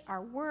marriage,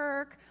 our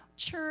work,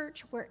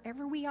 church,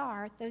 wherever we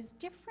are, those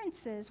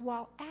differences,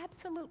 while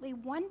absolutely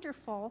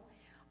wonderful,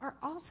 are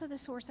also the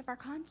source of our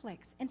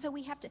conflicts. And so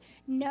we have to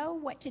know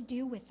what to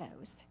do with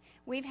those.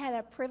 We've had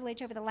a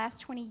privilege over the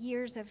last 20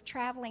 years of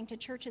traveling to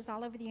churches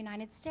all over the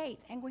United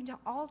States and going to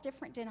all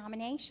different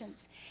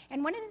denominations.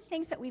 And one of the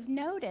things that we've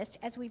noticed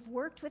as we've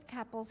worked with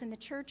couples in the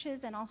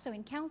churches and also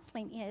in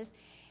counseling is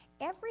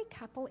every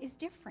couple is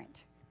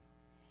different.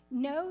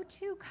 No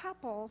 2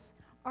 couples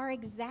are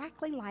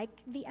exactly like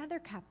the other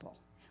couple.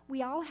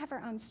 We all have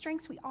our own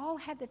strengths. We all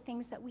have the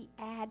things that we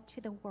add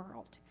to the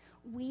world.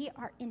 We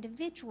are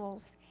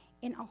individuals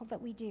in all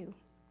that we do.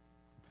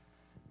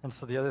 And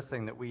so the other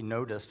thing that we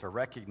noticed or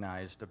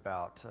recognized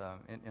about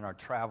in our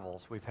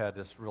travels, we've had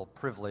this real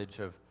privilege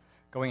of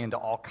going into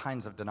all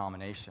kinds of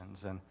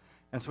denominations.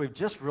 And so we've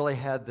just really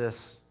had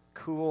this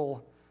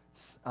cool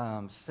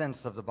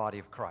sense of the body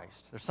of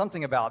Christ. There's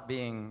something about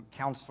being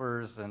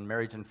counselors and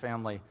marriage and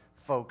family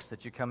folks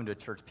that you come into a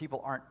church.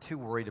 People aren't too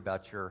worried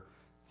about your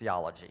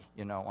theology,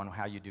 on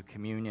how you do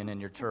communion in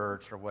your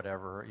church or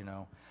whatever,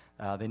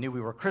 They knew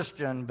we were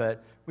Christian,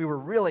 but we were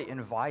really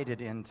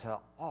invited into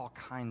all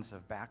kinds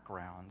of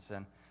backgrounds.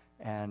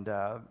 And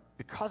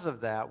because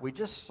of that, we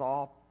just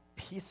saw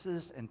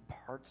pieces and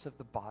parts of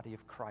the body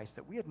of Christ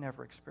that we had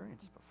never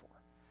experienced before.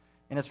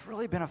 And it's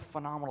really been a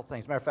phenomenal thing.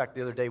 As a matter of fact,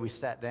 the other day we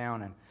sat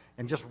down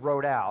and just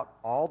wrote out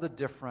all the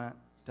different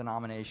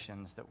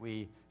denominations that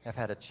we have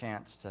had a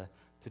chance to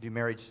do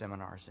marriage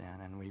seminars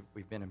in. And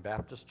we've been in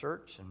Baptist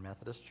church and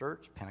Methodist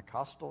church,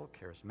 Pentecostal,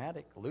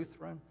 Charismatic,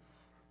 Lutheran,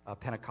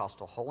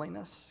 Pentecostal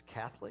Holiness,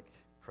 Catholic,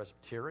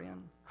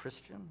 Presbyterian,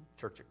 Christian,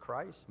 Church of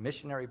Christ,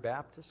 Missionary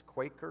Baptist,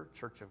 Quaker,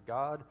 Church of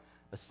God,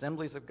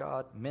 Assemblies of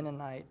God,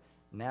 Mennonite,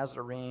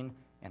 Nazarene,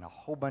 and a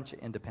whole bunch of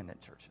independent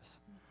churches.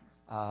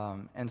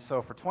 And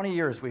so for 20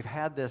 years, we've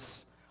had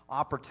this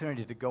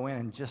opportunity to go in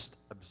and just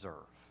observe.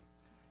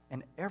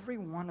 And every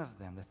one of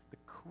them, the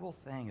cool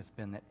thing has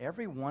been that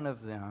every one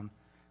of them,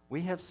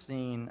 we've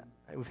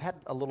had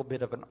a little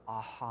bit of an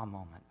aha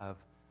moment of,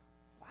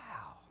 wow,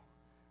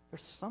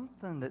 there's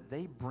something that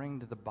they bring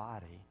to the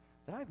body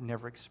that I've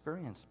never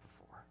experienced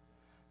before.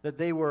 That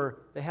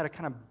they had a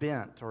kind of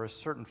bent or a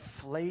certain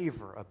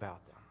flavor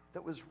about them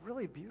that was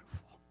really beautiful.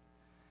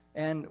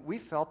 And we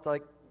felt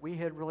like we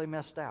had really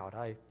missed out.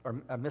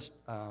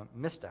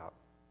 Missed out.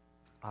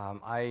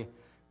 I,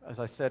 as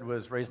I said,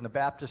 was raised in the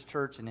Baptist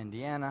church in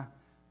Indiana.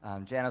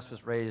 Janice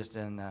was raised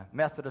in the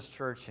Methodist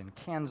church in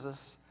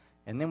Kansas.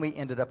 And then we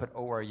ended up at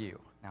ORU.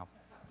 Now,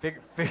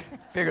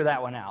 figure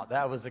that one out.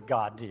 That was a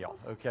God deal,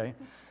 okay?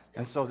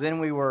 And so then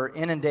we were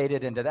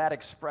inundated into that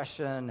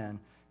expression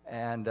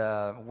and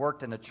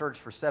worked in a church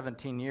for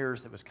 17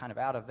 years that was kind of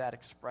out of that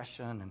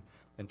expression.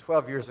 And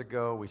 12 years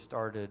ago, we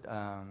started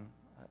a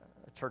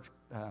church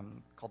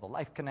called the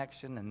Life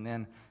Connection. And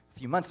then a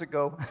few months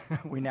ago,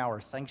 we now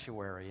are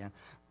Sanctuary and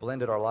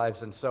blended our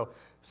lives. And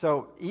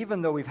so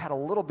even though we've had a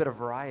little bit of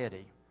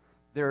variety,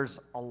 there's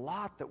a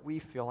lot that we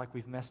feel like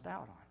we've missed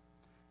out on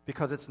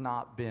because it's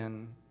not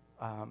been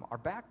our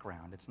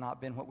background. It's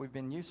not been what we've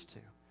been used to.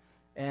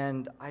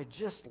 And I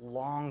just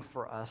long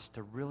for us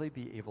to really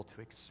be able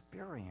to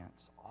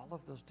experience all of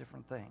those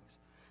different things.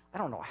 I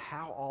don't know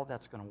how all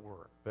that's going to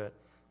work, but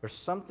there's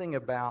something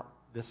about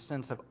this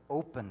sense of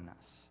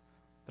openness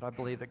that I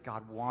believe that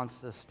God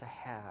wants us to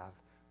have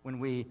when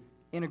we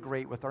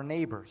integrate with our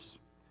neighbors,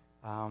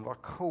 our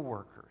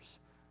coworkers,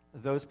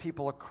 those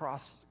people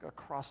across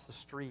the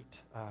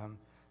street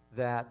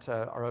that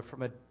are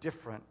from a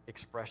different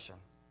expression.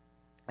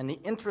 And the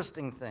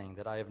interesting thing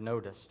that I have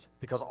noticed,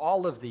 because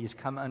all of these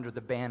come under the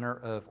banner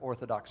of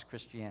Orthodox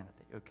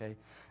Christianity, okay?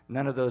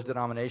 None of those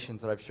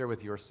denominations that I've shared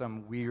with you are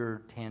some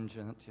weird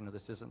tangent,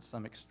 this isn't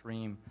some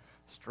extreme,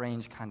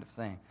 strange kind of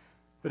thing.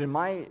 But in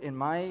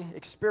my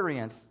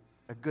experience,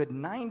 a good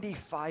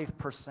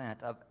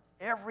 95% of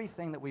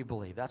everything that we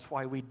believe, that's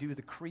why we do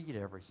the creed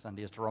every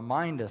Sunday, is to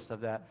remind us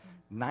of that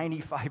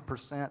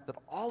 95% that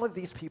all of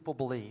these people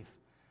believe.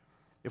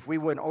 If we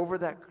went over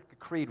that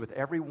creed with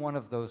every one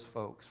of those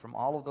folks from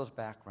all of those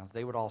backgrounds,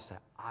 they would all say,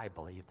 I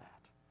believe that.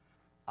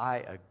 I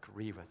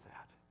agree with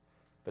that.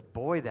 But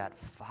boy, that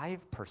 5%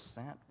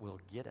 will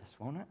get us,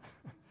 won't it?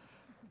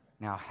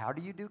 Now, how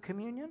do you do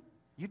communion?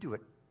 You do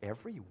it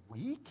every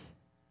week?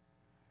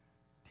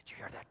 Did you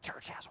hear that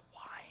church has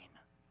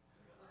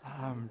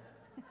wine?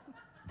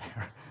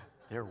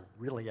 They're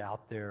really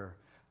out there.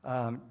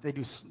 They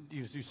do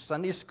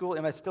Sunday school,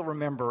 and I still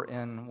remember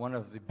in one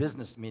of the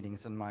business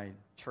meetings in my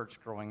church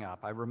growing up,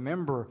 I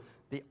remember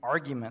the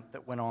argument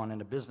that went on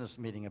in a business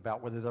meeting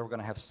about whether they were going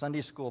to have Sunday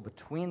school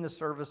between the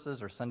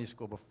services or Sunday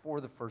school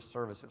before the first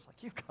service. It was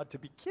like, you've got to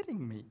be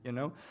kidding me,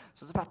 So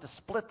it's about to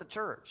split the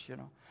church,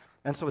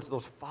 And so it's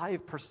those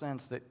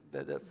 5%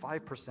 that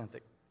 5%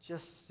 that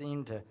just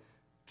seem to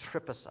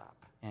trip us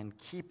up and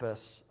keep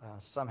us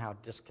somehow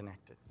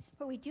disconnected.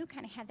 But we do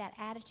kind of have that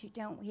attitude,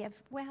 don't we?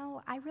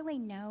 I really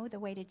know the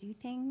way to do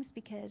things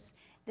because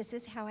this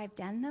is how I've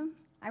done them.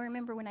 I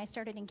remember when I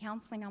started in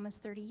counseling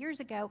almost 30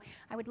 years ago,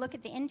 I would look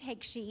at the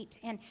intake sheet,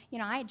 and,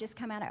 I had just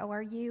come out of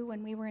ORU,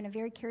 and we were in a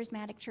very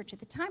charismatic church at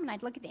the time, and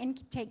I'd look at the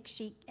intake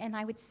sheet, and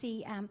I would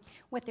see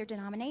what their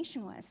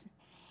denomination was.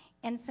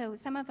 And so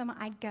some of them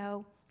I'd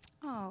go,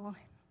 oh,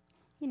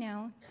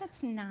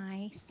 that's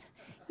nice.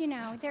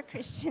 They're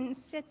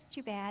Christians. It's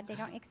too bad they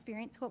don't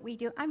experience what we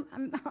do.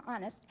 I'm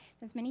honest.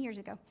 It was many years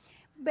ago.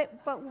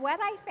 But what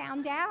I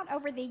found out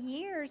over the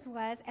years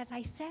was, as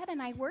I sat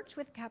and I worked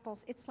with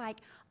couples, it's like,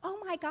 oh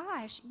my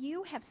gosh,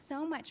 you have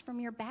so much from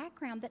your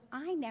background that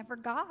I never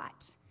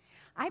got.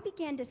 I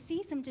began to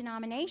see some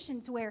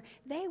denominations where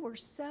they were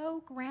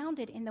so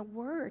grounded in the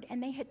Word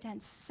and they had done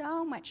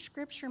so much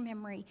scripture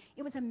memory.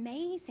 It was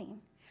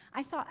amazing.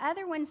 I saw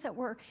other ones that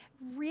were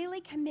really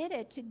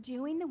committed to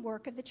doing the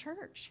work of the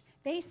church.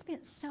 They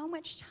spent so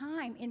much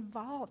time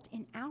involved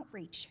in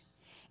outreach.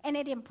 And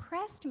it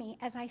impressed me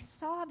as I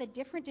saw the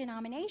different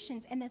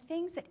denominations and the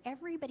things that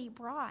everybody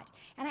brought.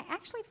 And I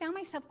actually found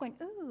myself going,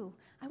 ooh,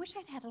 I wish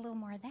I'd had a little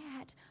more of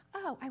that.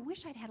 Oh, I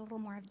wish I'd had a little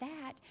more of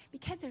that.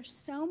 Because there's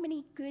so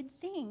many good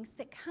things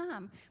that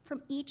come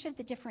from each of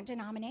the different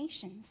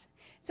denominations.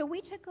 So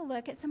we took a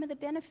look at some of the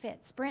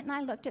benefits. Brent and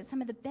I looked at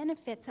some of the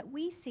benefits that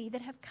we see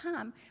that have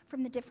come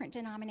from the different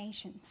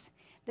denominations.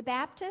 The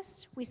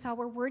Baptists, we saw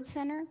were Word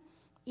Center,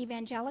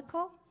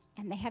 Evangelical,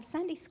 and they have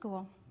Sunday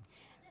school.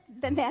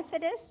 The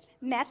Methodist,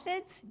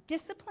 methods,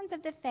 disciplines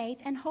of the faith,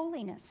 and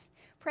holiness.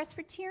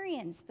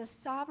 Presbyterians, the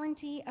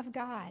sovereignty of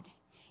God.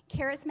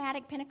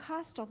 Charismatic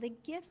Pentecostal, the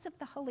gifts of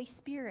the Holy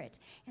Spirit,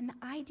 and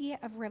the idea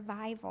of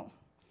revival.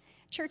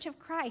 Church of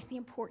Christ, the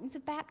importance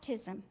of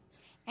baptism.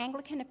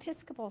 Anglican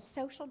Episcopal,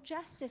 social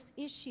justice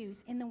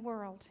issues in the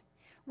world.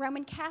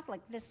 Roman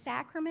Catholic, the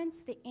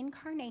sacraments, the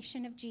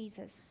incarnation of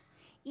Jesus.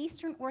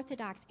 Eastern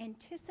Orthodox,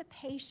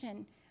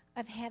 anticipation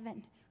of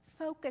heaven,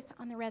 focus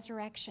on the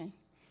resurrection.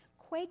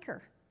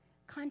 Quaker,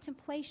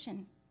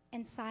 contemplation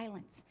and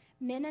silence.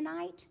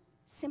 Mennonite,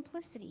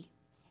 simplicity.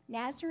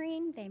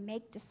 Nazarene, they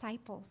make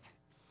disciples.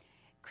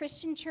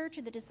 Christian Church,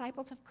 or the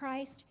disciples of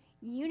Christ,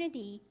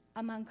 unity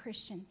among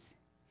Christians.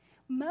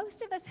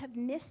 Most of us have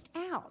missed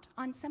out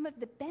on some of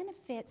the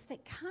benefits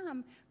that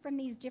come from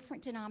these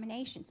different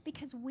denominations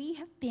because we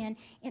have been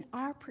in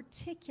our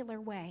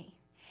particular way.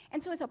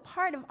 And so as a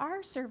part of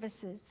our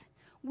services,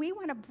 we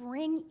want to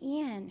bring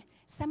in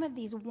some of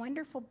these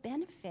wonderful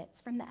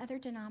benefits from the other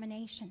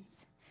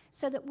denominations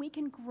so that we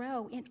can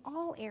grow in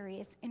all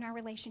areas in our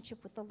relationship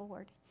with the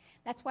Lord.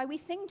 That's why we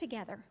sing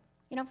together.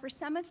 You know, for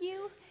some of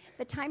you,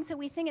 the times that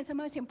we sing is the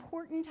most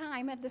important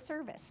time of the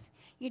service.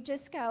 You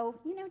just go,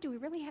 you know, do we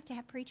really have to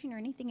have preaching or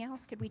anything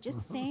else? Could we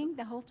just sing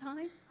the whole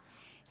time?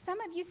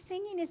 Some of you,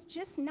 singing is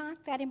just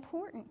not that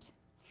important.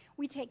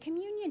 We take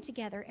communion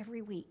together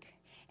every week.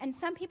 And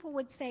some people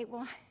would say,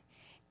 well,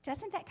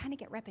 doesn't that kind of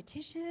get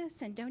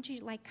repetitious? And don't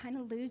you like kind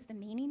of lose the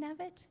meaning of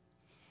it?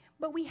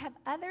 But we have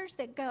others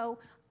that go,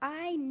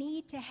 I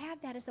need to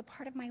have that as a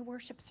part of my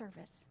worship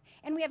service.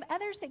 And we have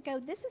others that go,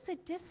 this is a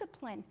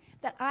discipline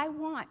that I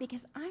want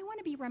because I want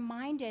to be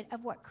reminded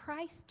of what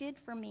Christ did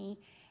for me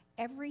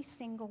every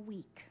single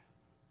week.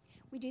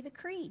 We do the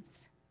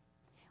creeds.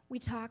 We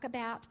talk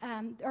about,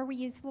 or we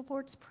use the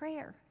Lord's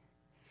Prayer.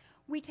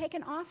 We take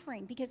an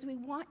offering because we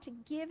want to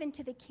give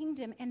into the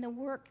kingdom and the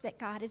work that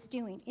God is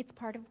doing. It's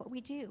part of what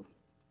we do.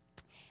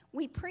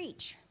 We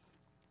preach,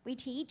 we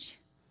teach,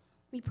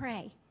 we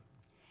pray.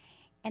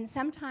 And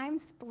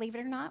sometimes, believe it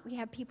or not, we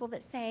have people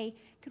that say,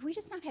 could we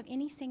just not have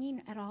any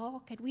singing at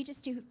all? Could we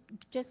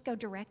just go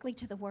directly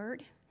to the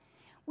word?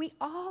 We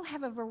all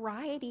have a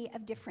variety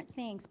of different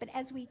things, but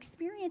as we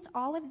experience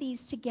all of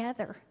these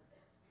together,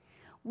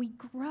 we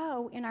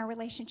grow in our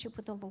relationship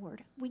with the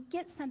Lord. We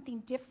get something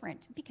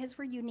different because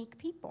we're unique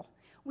people.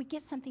 We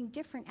get something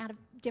different out of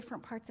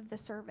different parts of the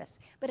service,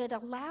 but it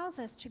allows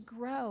us to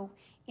grow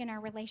in our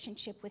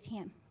relationship with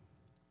Him.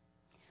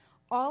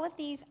 All of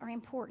these are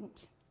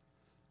important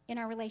in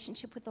our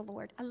relationship with the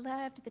Lord. I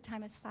loved the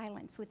time of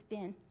silence with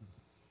Ben.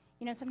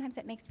 You know, sometimes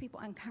that makes people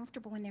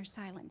uncomfortable when there's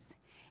silence,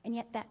 and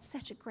yet that's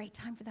such a great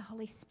time for the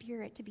Holy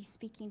Spirit to be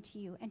speaking to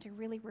you and to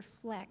really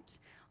reflect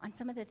on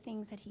some of the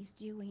things that He's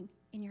doing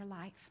in your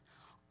life.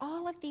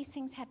 All of these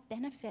things have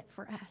benefit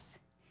for us.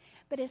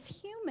 But as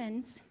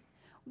humans,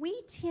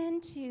 we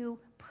tend to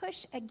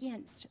push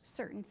against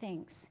certain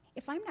things.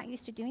 If I'm not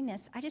used to doing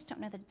this, I just don't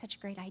know that it's such a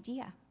great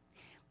idea.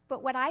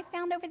 But what I've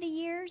found over the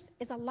years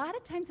is a lot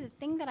of times the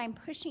thing that I'm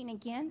pushing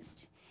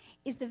against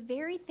is the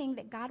very thing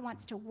that God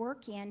wants to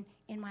work in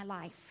my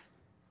life.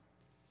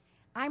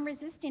 I'm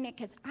resisting it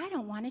because I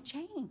don't want to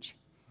change.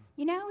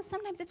 You know,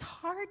 sometimes it's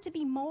hard to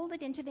be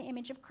molded into the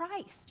image of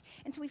Christ.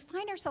 And so we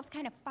find ourselves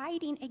kind of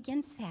fighting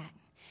against that.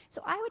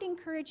 So I would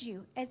encourage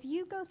you, as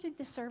you go through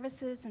the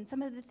services and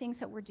some of the things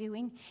that we're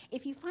doing,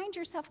 if you find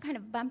yourself kind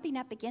of bumping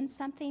up against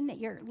something that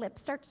your lip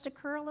starts to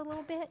curl a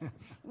little bit,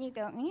 and you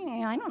go,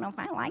 I don't know if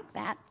I like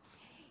that.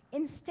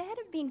 Instead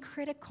of being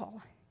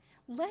critical,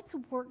 let's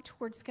work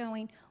towards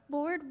going,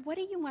 Lord, what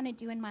do you want to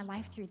do in my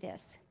life through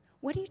this?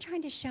 What are you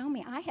trying to show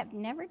me? I have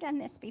never done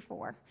this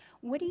before.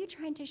 What are you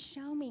trying to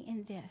show me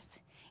in this?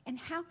 And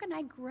how can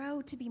I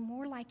grow to be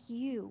more like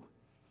you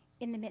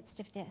in the midst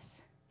of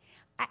this?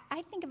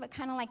 I think of it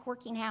kind of like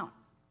working out.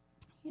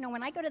 You know,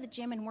 when I go to the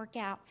gym and work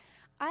out,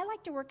 I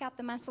like to work out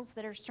the muscles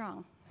that are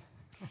strong.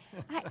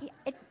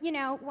 You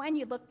know, one,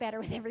 you look better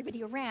with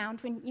everybody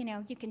around when, you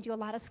know, you can do a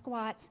lot of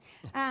squats.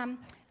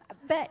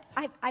 But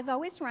I've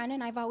always run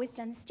and I've always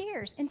done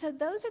stairs. And so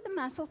those are the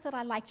muscles that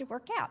I like to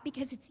work out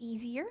because it's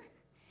easier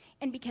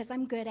and because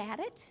I'm good at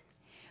it.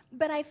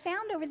 But I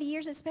found over the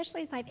years,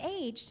 especially as I've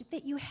aged,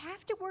 that you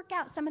have to work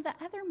out some of the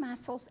other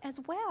muscles as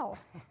well.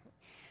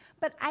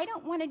 But I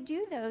don't want to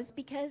do those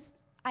because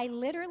I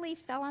literally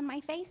fell on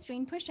my face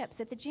doing push-ups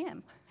at the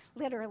gym,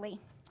 literally.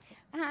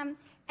 And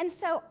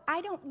so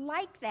I don't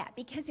like that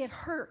because it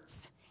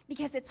hurts,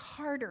 because it's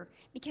harder,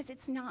 because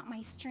it's not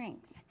my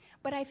strength.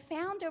 But I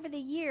found over the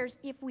years,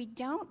 if we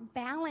don't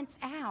balance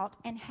out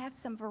and have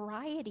some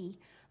variety,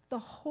 the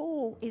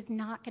whole is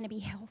not going to be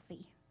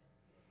healthy.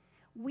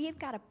 We've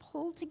got to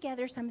pull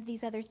together some of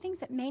these other things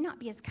that may not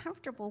be as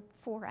comfortable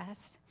for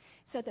us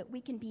so that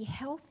we can be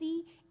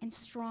healthy and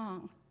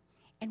strong,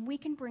 and we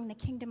can bring the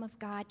kingdom of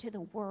God to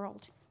the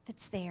world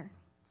that's there.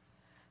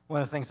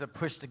 One of the things that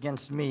pushed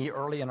against me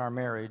early in our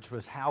marriage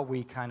was how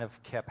we kind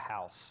of kept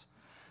house.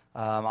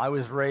 I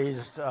was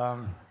raised...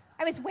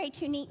 I was way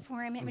too neat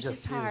for him. It was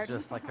just hard.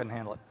 I couldn't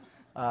handle it.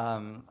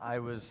 I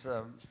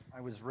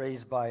was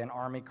raised by an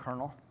Army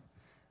colonel,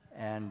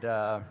 and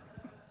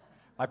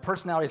my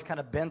personality is kind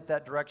of bent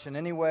that direction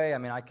anyway. I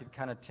mean, I could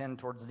kind of tend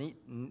towards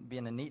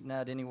being a neat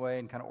nut anyway,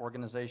 and kind of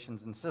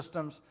organizations and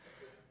systems.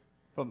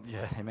 But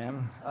yeah,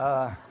 amen.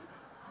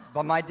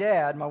 But my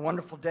dad, my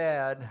wonderful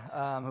dad,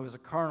 who was a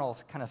colonel,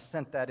 kind of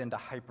sent that into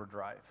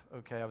hyperdrive.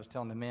 Okay, I was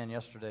telling the men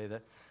yesterday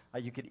that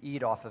you could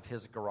eat off of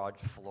his garage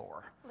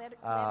floor.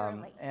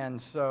 Literally.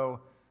 And so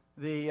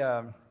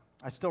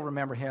I still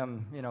remember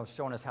him, you know,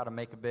 showing us how to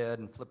make a bed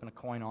and flipping a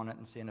coin on it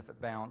and seeing if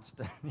it bounced,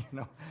 you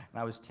know,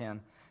 and I was 10.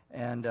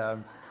 And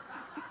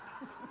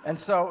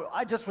so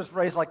I just was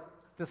raised like,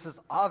 this is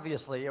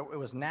obviously, it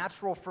was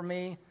natural for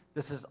me.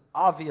 This is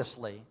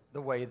obviously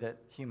the way that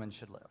humans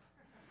should live.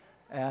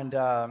 And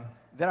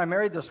then I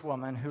married this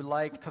woman who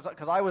liked,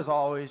 because I was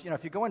always, you know,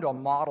 if you go into a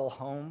model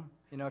home,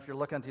 you know, if you're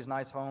looking at these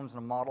nice homes in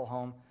a model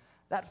home,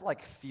 that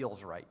like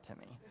feels right to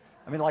me.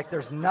 I mean, like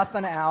there's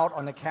nothing out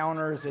on the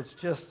counters.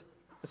 It's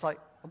like,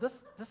 well,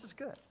 this is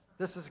good.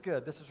 This is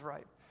good. This is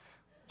right.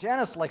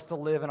 Janice likes to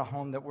live in a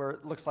home where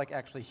it looks like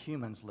actually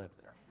humans live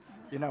there.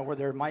 You know, where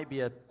there might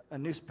be a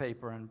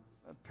newspaper and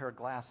a pair of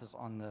glasses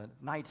on the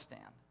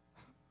nightstand.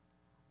 I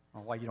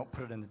don't know why you don't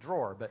put it in the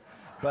drawer,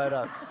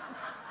 but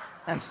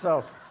and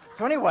so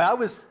anyway, I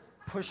was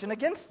pushing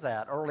against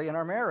that early in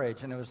our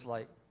marriage, and it was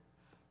like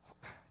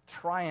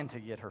trying to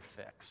get her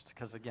fixed,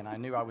 because again, I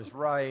knew I was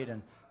right,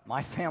 and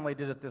my family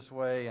did it this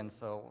way, and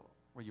so,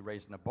 were you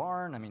raised in a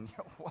barn? I mean,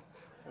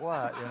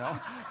 what, you know?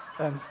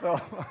 And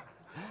so,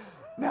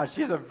 now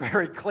she's a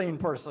very clean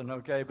person,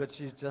 okay, but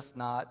she's just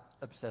not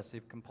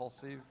obsessive,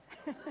 compulsive,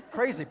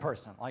 crazy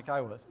person like I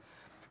was.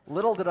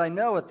 Little did I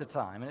know at the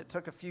time, and it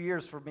took a few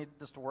years for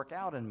this to work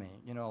out in me,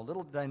 you know,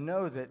 little did I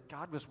know that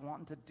God was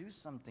wanting to do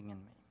something in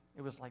me.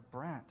 It was like,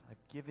 Brent,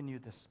 I've given you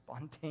this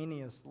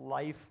spontaneous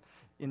life,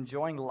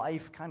 enjoying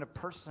life kind of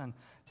person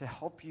to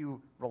help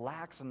you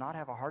relax and not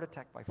have a heart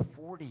attack by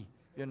 40,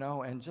 you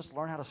know, and just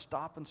learn how to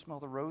stop and smell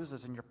the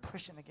roses, and you're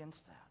pushing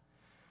against that.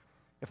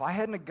 If I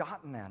hadn't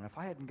gotten that, and if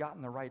I hadn't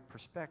gotten the right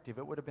perspective,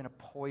 it would have been a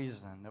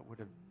poison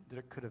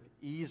that could have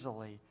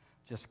easily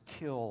just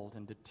killed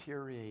and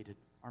deteriorated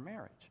our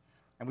marriage.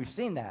 And we've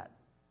seen that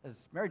as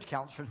marriage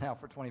counselors now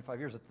for 25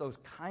 years, that those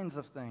kinds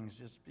of things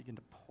just begin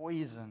to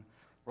poison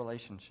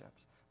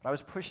relationships. But I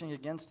was pushing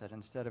against it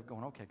instead of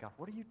going, okay, God,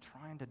 what are you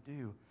trying to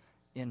do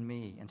in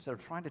me? Instead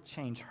of trying to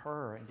change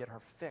her and get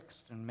her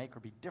fixed and make her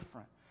be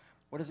different,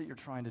 what is it you're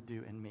trying to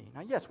do in me?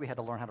 Now, yes, we had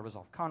to learn how to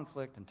resolve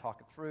conflict and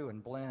talk it through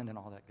and blend and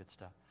all that good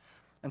stuff.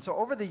 And so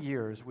over the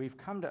years, we've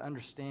come to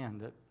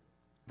understand that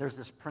there's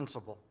this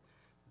principle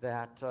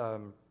that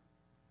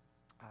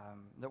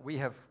that we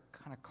have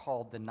kind of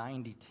called the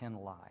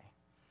 90-10 lie,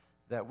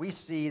 that we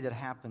see that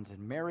happens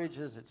in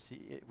marriages,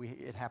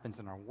 it happens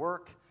in our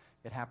work,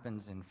 it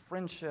happens in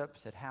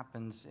friendships, it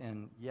happens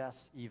in,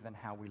 yes, even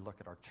how we look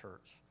at our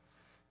church.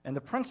 And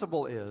the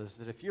principle is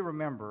that if you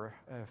remember,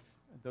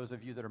 those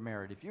of you that are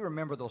married, if you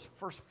remember those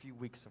first few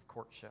weeks of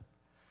courtship,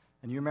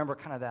 and you remember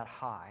kind of that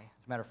high,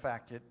 as a matter of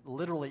fact, it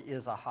literally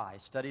is a high.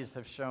 Studies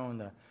have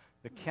shown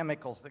the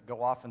chemicals that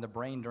go off in the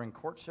brain during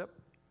courtship,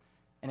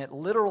 and it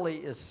literally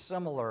is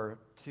similar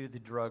to the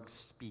drug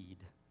speed.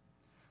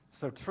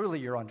 So truly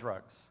you're on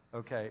drugs,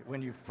 okay,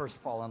 when you first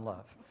fall in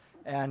love.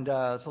 And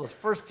so those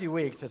first few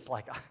weeks, it's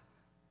like,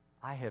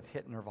 I have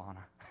hit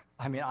nirvana.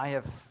 I mean, I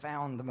have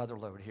found the mother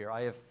lode here.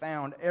 I have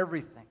found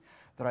everything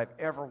that I've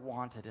ever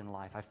wanted in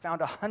life. I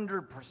found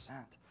 100%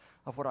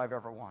 of what I've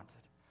ever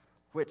wanted,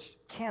 which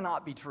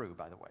cannot be true,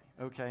 by the way,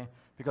 okay,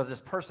 because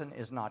this person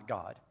is not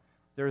God.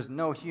 There is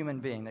no human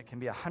being that can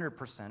be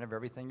 100% of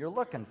everything you're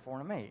looking for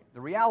in a mate.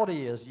 The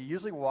reality is you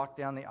usually walk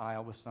down the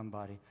aisle with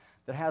somebody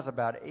that has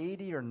about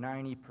 80 or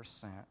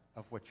 90%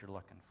 of what you're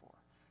looking for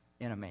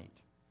in a mate.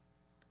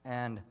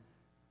 And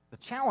the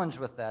challenge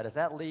with that is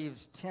that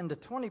leaves 10 to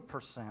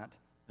 20%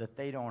 that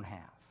they don't have.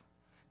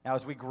 Now,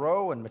 as we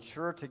grow and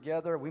mature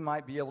together, we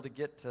might be able to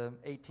get to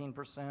 18%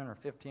 or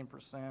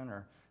 15%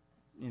 or,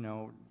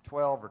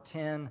 12 or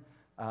 10.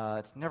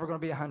 It's never going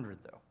to be 100,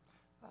 though.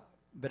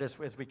 But as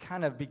we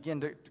kind of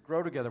begin to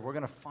grow together, we're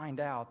going to find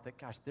out that,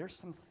 gosh, there's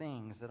some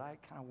things that I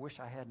kind of wish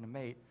I had in a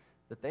mate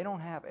that they don't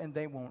have and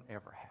they won't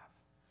ever have.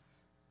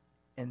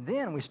 And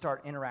then we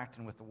start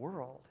interacting with the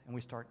world, and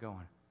we start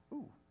going,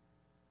 ooh,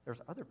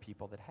 there's other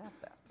people that have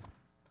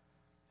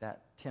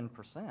that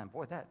 10%.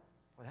 Boy, that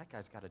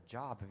guy's got a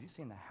job. Have you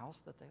seen the house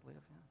that they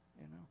live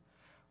in?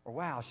 Or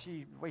wow,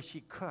 the way she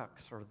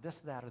cooks, or this,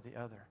 that, or the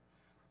other.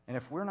 And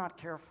if we're not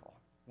careful,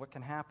 what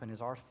can happen is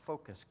our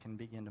focus can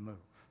begin to move.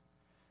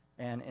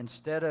 And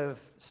instead of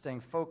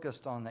staying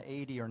focused on the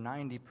 80 or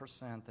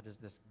 90% that is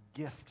this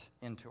gift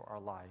into our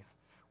life,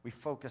 we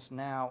focus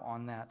now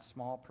on that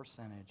small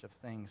percentage of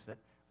things that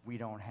we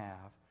don't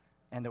have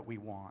and that we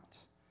want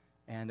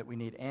and that we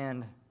need.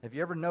 And have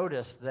you ever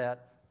noticed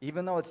that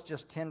even though it's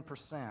just 10%,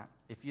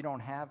 if you don't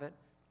have it,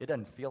 it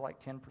doesn't feel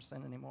like 10%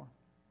 anymore?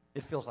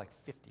 It feels like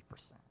 50%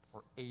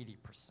 or 80%.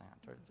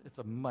 Or it's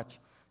a much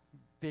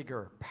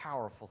bigger,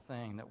 powerful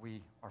thing that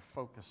we are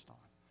focused on.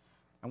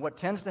 And what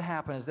tends to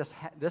happen is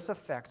this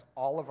affects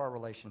all of our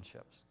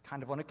relationships,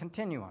 kind of on a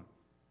continuum.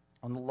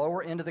 On the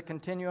lower end of the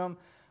continuum,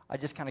 I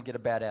just kind of get a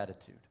bad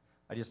attitude.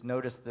 I just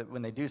notice that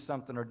when they do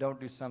something or don't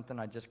do something,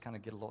 I just kind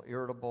of get a little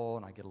irritable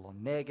and I get a little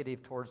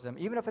negative towards them,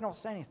 even if I don't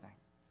say anything.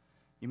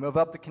 You move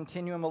up the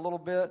continuum a little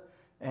bit,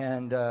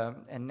 and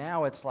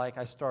now it's like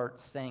I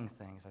start saying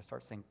things. I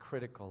start saying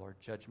critical or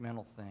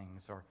judgmental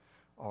things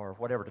or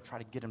whatever to try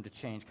to get them to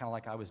change, kind of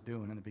like I was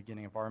doing in the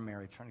beginning of our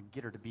marriage, trying to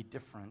get her to be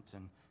different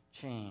and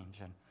change.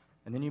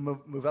 And then you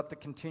move up the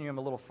continuum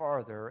a little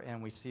farther,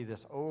 and we see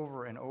this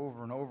over and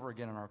over and over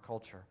again in our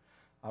culture,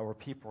 where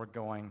people are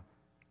going,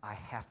 I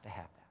have to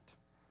have that.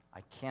 I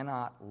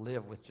cannot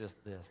live with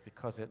just this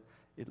because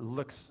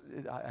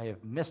I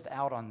have missed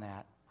out on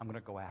that. I'm going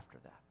to go after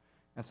that.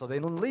 And so they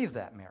leave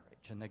that marriage,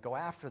 and they go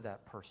after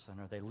that person,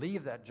 or they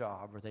leave that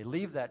job, or they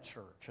leave that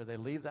church, or they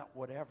leave that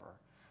whatever,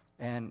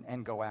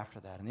 and go after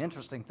that. And the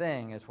interesting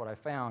thing is what I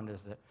found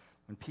is that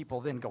when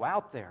people then go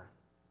out there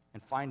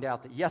and find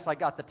out that, yes, I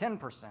got the 10%,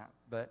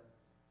 but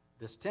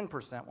this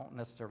 10% won't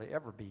necessarily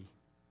ever be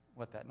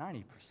what that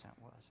 90%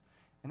 was.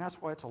 And that's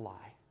why it's a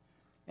lie.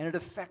 And it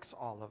affects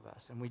all of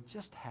us, and we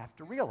just have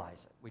to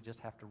realize it. We just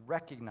have to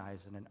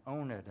recognize it and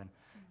own it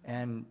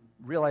and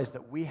realize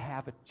that we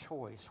have a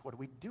choice. What do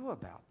we do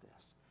about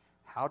this?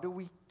 How do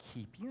we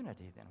keep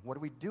unity then? What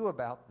do we do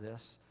about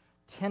this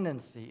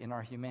tendency in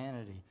our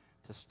humanity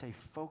to stay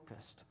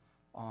focused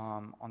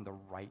on the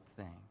right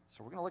thing?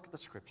 So we're going to look at the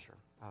scripture,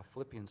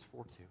 Philippians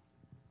 4:2.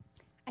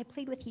 I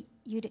plead with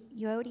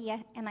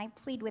Euodia and I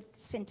plead with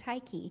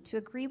Syntyche to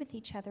agree with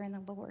each other in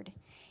the Lord.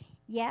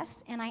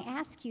 Yes, and I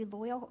ask you,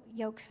 loyal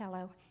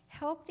yokefellow,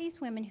 help these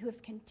women who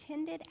have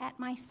contended at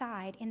my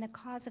side in the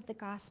cause of the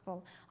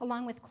gospel,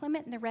 along with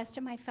Clement and the rest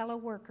of my fellow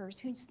workers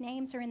whose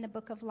names are in the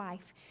book of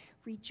life.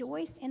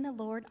 Rejoice in the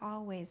Lord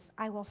always.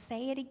 I will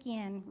say it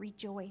again,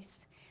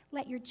 rejoice.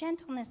 Let your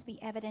gentleness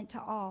be evident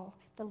to all.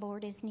 The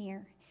Lord is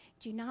near.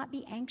 Do not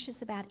be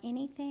anxious about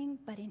anything,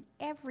 but in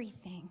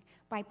everything,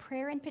 by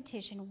prayer and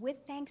petition, with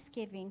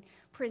thanksgiving,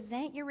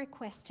 present your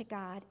requests to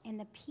God, and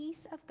the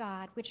peace of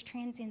God, which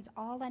transcends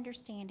all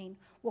understanding,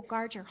 will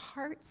guard your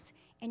hearts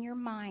and your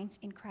minds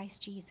in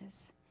Christ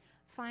Jesus.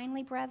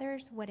 Finally,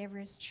 brothers, whatever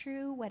is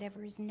true,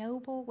 whatever is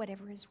noble,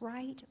 whatever is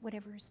right,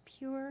 whatever is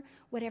pure,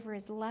 whatever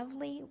is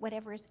lovely,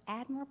 whatever is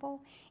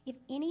admirable, if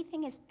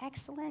anything is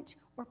excellent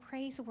or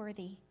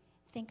praiseworthy,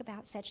 think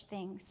about such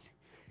things.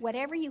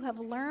 Whatever you have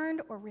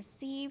learned or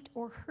received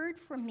or heard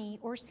from me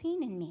or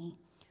seen in me,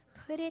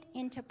 put it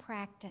into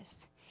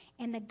practice,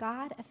 and the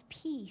God of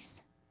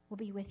peace will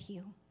be with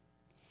you.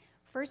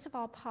 First of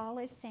all, Paul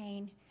is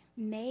saying,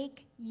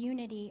 make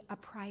unity a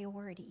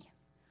priority.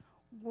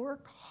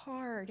 Work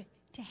hard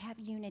to have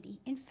unity.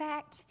 In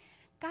fact,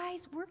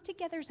 guys, work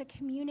together as a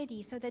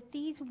community so that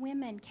these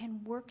women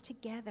can work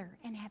together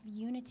and have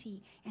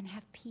unity and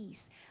have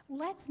peace.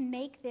 Let's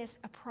make this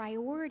a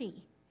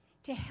priority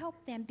to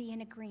help them be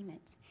in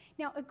agreement.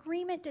 Now,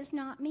 agreement does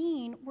not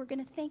mean we're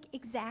going to think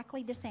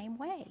exactly the same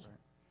way.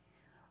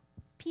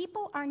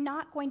 People are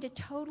not going to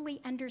totally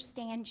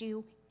understand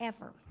you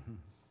ever.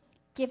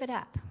 Give it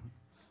up.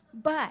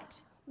 But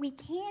we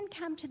can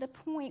come to the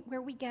point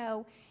where we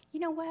go, you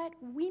know what?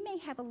 We may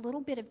have a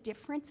little bit of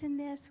difference in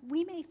this.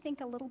 We may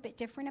think a little bit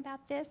different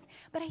about this,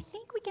 but I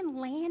think we can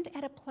land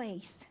at a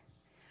place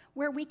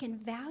where we can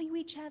value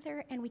each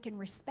other and we can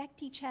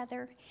respect each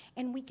other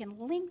and we can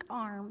link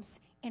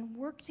arms and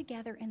work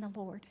together in the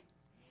Lord.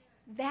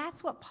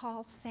 That's what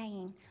Paul's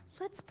saying.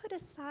 Let's put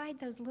aside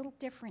those little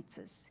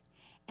differences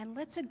and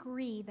let's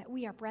agree that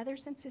we are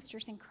brothers and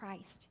sisters in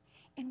Christ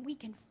and we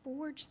can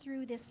forge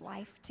through this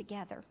life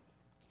together.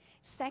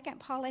 Second,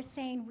 Paul is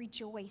saying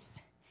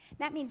rejoice.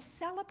 That means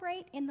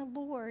celebrate in the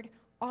Lord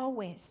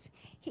always.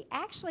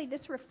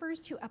 This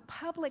refers to a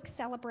public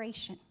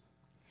celebration.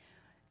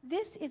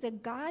 This is a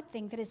God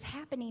thing that is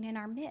happening in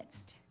our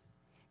midst.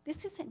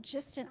 This isn't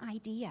just an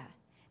idea.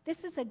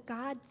 This is a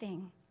God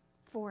thing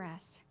for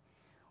us.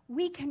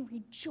 We can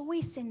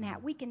rejoice in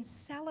that. We can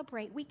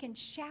celebrate. We can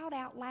shout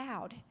out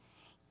loud.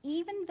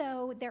 Even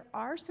though there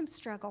are some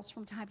struggles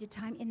from time to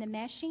time in the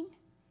meshing,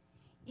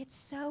 it's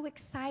so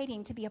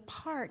exciting to be a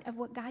part of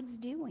what God's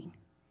doing,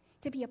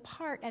 to be a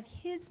part of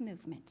His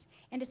movement,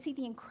 and to see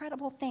the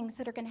incredible things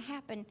that are going to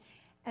happen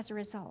as a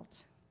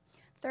result.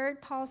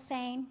 Third, Paul's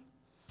saying,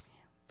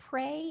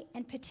 pray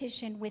and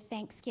petition with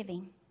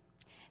thanksgiving.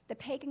 The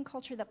pagan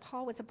culture that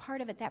Paul was a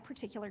part of at that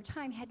particular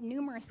time had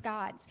numerous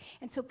gods.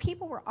 And so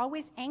people were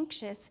always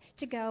anxious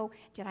to go,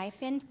 did I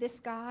offend this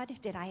God?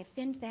 Did I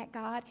offend that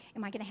God?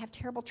 Am I going to have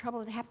terrible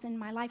trouble that happens in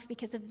my life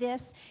because of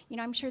this? You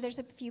know, I'm sure there's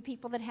a few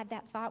people that had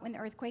that thought when the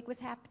earthquake was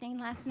happening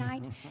last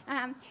night.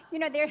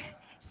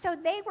 So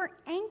they were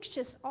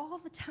anxious all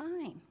the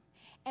time.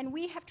 And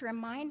we have to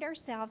remind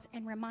ourselves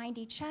and remind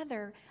each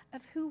other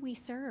of who we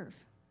serve.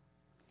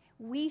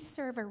 We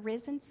serve a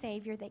risen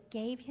Savior that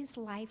gave His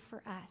life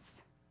for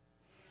us.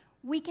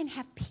 We can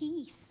have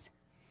peace.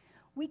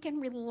 We can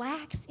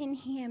relax in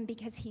Him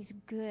because He's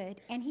good,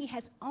 and He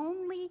has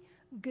only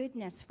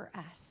goodness for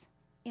us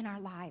in our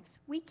lives.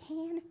 We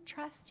can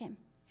trust Him.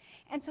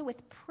 And so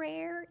with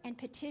prayer and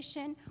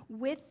petition,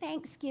 with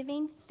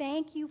thanksgiving,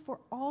 thank you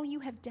for all you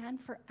have done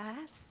for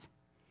us,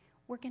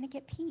 we're going to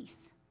get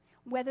peace.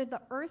 Whether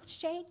the earth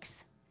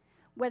shakes,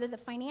 whether the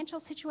financial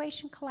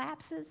situation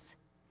collapses,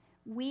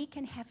 we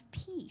can have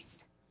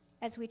peace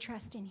as we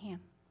trust in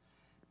Him.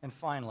 And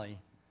finally,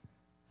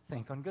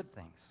 think on good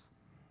things.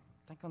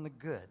 Think on the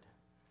good.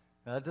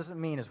 Now, that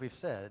doesn't mean, as we've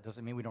said, it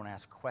doesn't mean we don't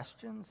ask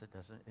questions.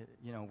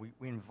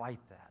 We invite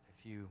that.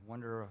 If you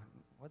wonder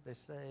what they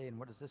say and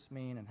what does this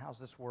mean and how's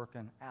this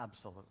working,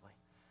 absolutely.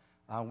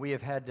 We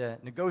have had to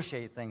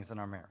negotiate things in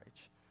our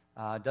marriage.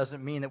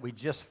 Doesn't mean that we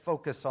just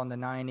focus on the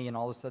 90 and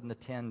all of a sudden the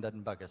 10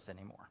 doesn't bug us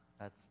anymore.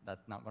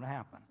 That's not going to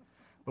happen.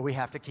 But we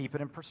have to keep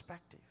it in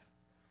perspective.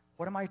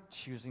 What am I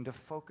choosing to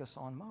focus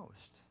on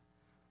most?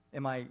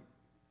 Am I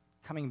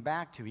coming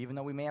back to, even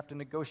though we may have to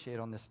negotiate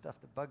on this stuff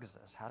that bugs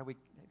us,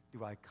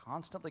 do I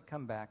constantly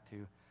come back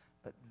to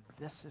but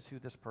this is who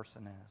this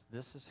person is.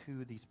 This is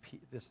who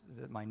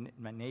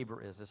my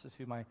neighbor is. This is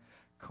who my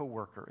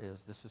coworker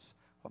is. This is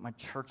what my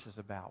church is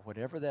about.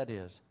 Whatever that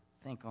is,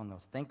 think on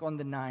those. Think on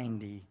the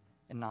 90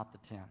 and not the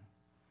 10.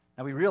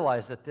 Now we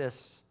realize that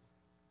this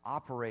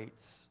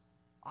operates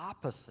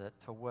opposite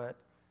to what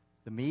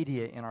the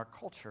media in our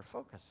culture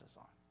focuses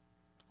on.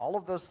 All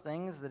of those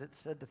things that it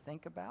said to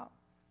think about,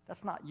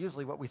 that's not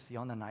usually what we see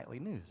on the nightly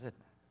news, isn't it?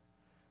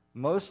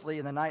 Mostly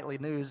in the nightly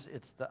news,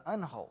 it's the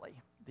unholy,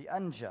 the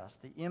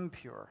unjust, the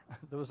impure,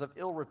 those of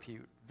ill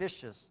repute,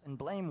 vicious, and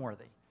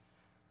blameworthy.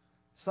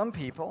 Some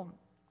people,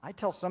 I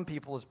tell some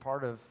people as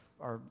part of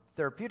our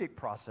therapeutic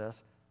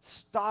process,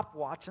 stop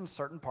watching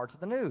certain parts of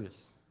the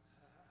news.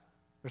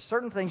 There's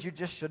certain things you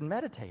just shouldn't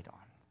meditate on,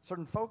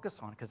 certain focus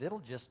on, because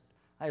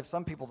I have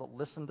some people that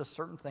listen to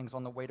certain things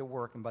on the way to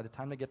work, and by the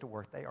time they get to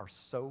work, they are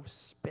so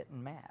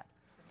spitting mad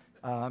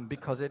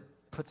because it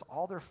puts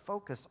all their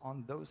focus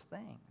on those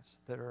things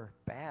that are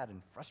bad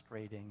and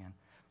frustrating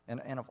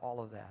and of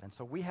all of that. And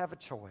so we have a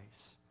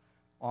choice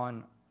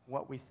on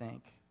what we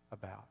think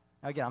about.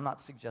 Now, again, I'm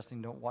not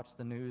suggesting don't watch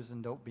the news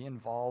and don't be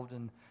involved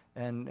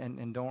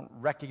and don't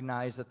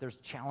recognize that there's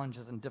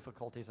challenges and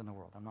difficulties in the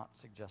world. I'm not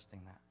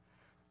suggesting that.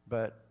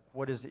 But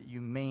what is it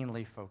you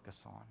mainly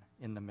focus on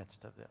in the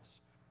midst of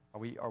this?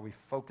 Are we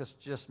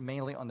focused just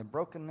mainly on the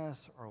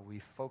brokenness, or are we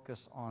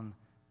focused on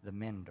the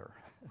mender,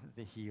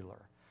 the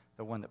healer,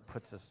 the one that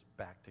puts us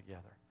back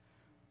together?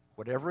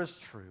 Whatever is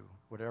true,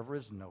 whatever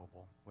is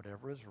noble,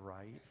 whatever is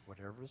right,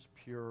 whatever is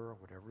pure,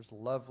 whatever is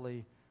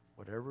lovely,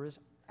 whatever is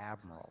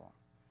admirable,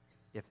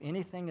 if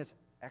anything is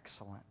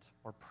excellent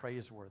or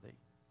praiseworthy,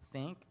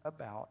 think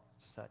about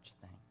such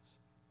things.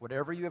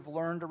 Whatever you have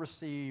learned or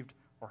received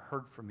or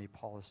heard from me,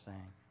 Paul is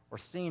saying, or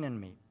seen in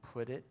me,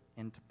 put it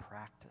into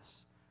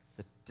practice.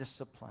 The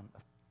discipline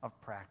of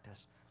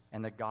practice,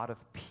 and the God of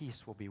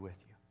peace will be with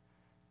you.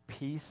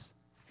 Peace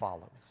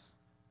follows.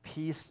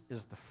 Peace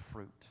is the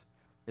fruit.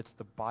 It's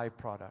the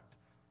byproduct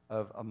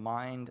of a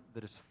mind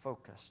that is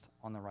focused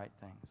on the right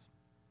things.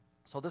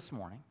 So this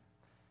morning,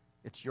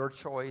 it's your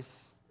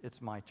choice,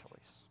 it's my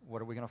choice.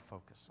 What are we going to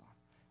focus on?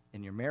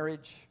 In your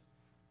marriage,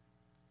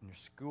 in your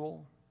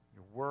school,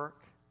 your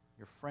work,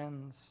 your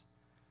friends,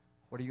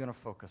 what are you going to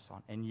focus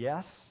on? And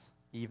yes,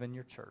 even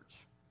your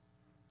church.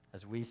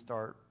 As we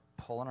start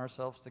pulling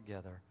ourselves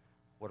together,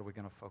 what are we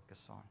going to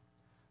focus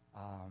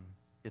on?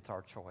 It's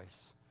our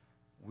choice.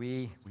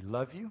 We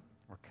love you.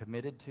 We're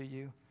committed to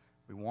you.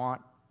 We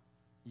want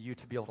you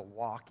to be able to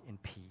walk in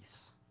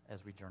peace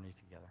as we journey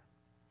together.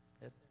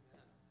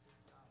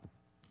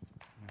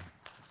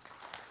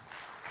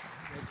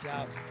 Good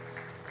job.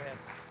 Go ahead.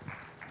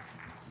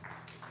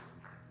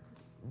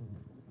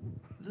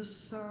 The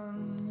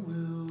sun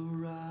will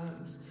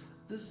rise,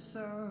 the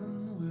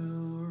sun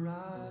will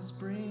rise,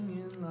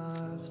 bringing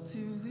life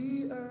to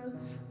the earth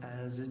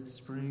as it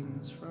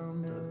springs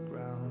from the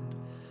ground.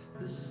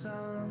 The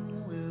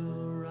sun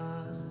will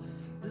rise,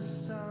 the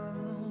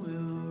sun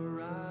will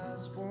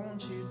rise,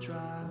 won't you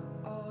dry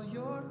all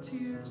your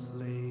tears,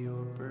 lay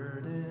your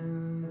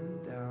burden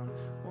down.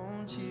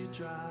 Won't you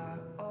dry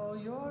all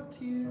your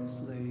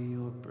tears, lay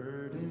your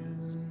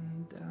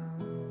burden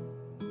down.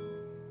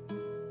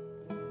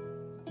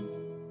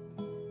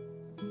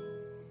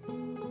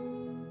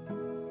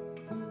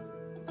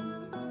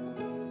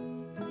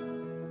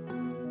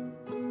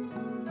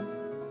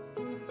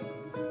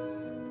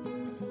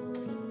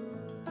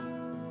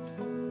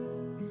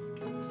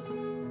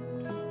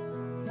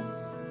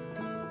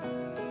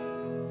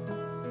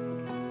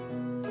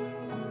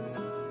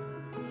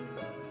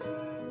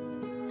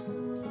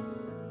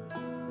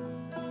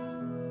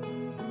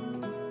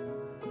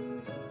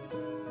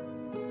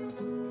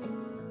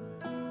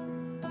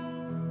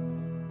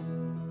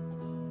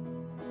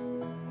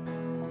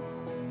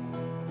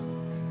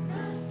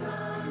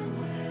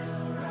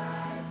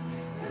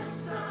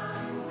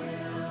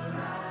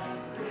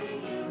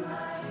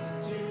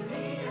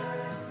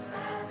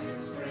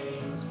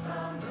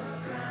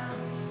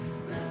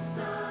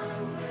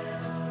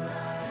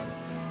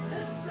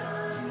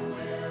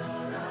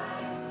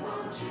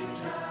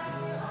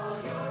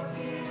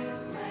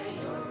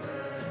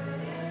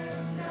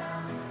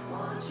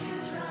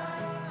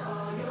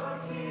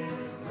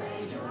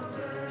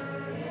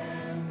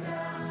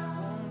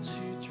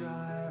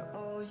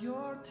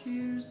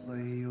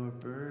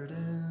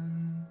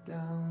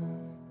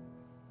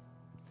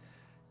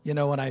 You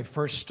know, when I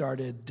first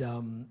started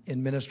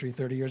in ministry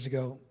 30 years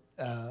ago,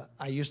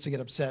 I used to get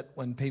upset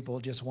when people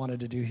just wanted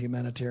to do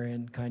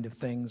humanitarian kind of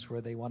things where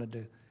they wanted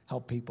to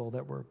help people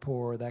that were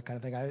poor, that kind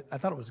of thing. I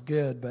thought it was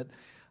good, but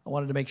I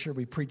wanted to make sure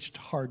we preached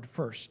hard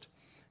first,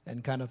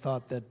 and kind of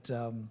thought that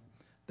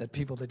that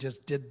people that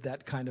just did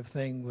that kind of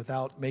thing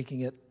without make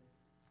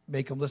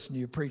them listen to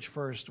you preach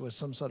first was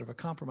some sort of a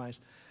compromise.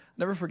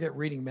 I'll never forget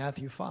reading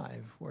Matthew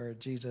 5, where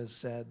Jesus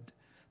said,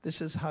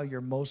 "This is how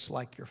you're most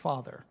like your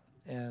Father."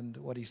 And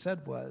what he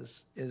said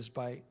is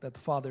that the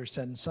Father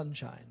sends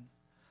sunshine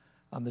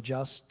on the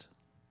just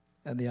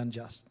and the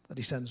unjust, that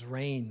he sends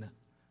rain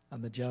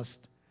on the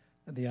just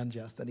and the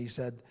unjust. And he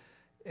said,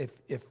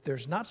 if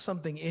there's not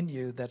something in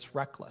you that's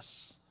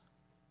reckless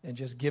and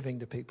just giving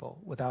to people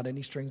without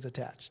any strings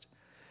attached,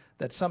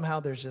 that somehow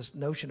there's this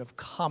notion of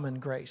common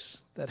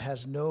grace that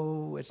has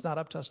it's not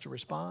up to us to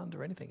respond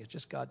or anything. It's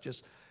just God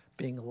just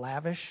being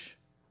lavish,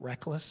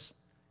 reckless,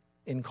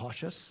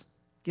 incautious,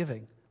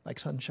 giving like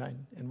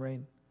sunshine and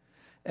rain.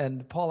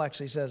 And Paul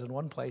actually says in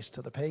one place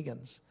to the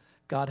pagans,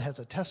 God has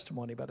a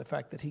testimony by the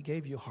fact that he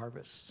gave you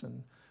harvests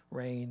and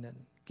rain and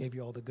gave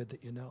you all the good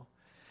that you know.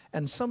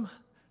 And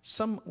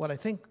what I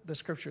think the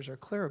scriptures are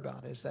clear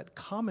about is that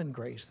common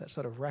grace, that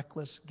sort of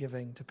reckless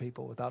giving to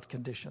people without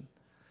condition,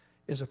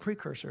 is a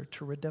precursor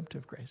to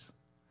redemptive grace.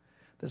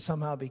 That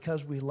somehow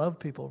because we love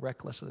people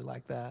recklessly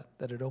like that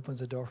it opens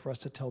the door for us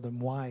to tell them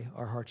why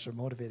our hearts are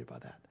motivated by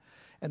that.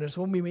 And it's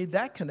when we made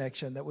that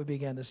connection that we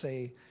began to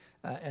say,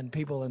 and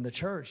people in the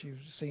church,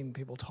 you've seen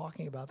people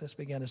talking about this,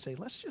 began to say,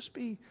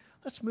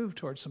 let's move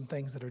towards some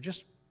things that are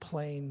just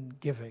plain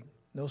giving,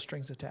 no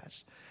strings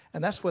attached.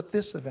 And that's what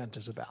this event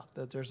is about,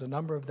 that there's a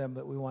number of them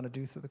that we want to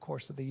do through the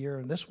course of the year.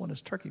 And this one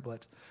is Turkey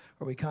Blitz,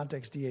 where we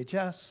contact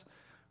DHS.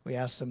 We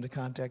ask them to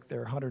contact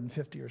their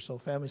 150 or so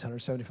families,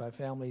 175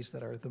 families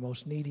that are the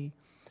most needy,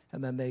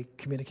 and then they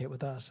communicate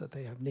with us that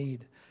they have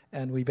need.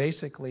 And we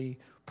basically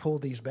pull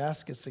these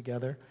baskets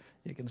together.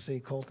 You can see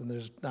Colton,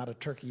 there's not a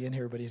turkey in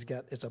here, but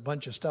it's a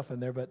bunch of stuff in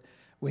there, but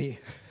we,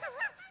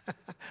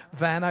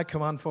 Vanna,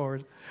 come on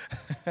forward.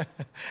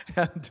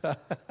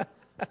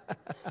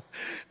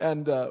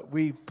 and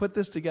we put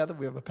this together.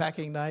 We have a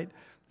packing night.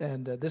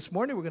 And this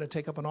morning we're going to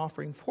take up an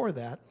offering for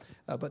that.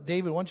 But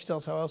David, why don't you tell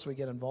us how else we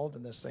get involved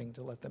in this thing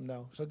to let them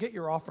know. So get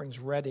your offerings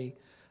ready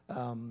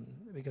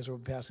because we'll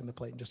be passing the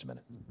plate in just a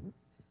minute.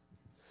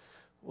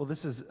 Well,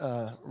 this is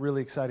a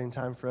really exciting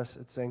time for us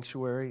at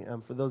Sanctuary.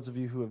 For those of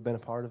you who have been a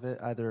part of it,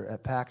 either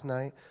at Pack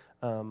Night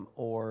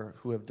or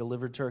who have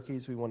delivered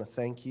turkeys, we want to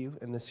thank you.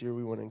 And this year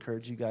we want to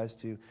encourage you guys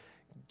to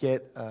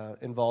get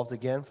involved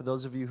again. For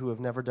those of you who have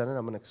never done it,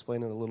 I'm going to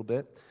explain it a little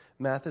bit.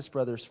 Mathis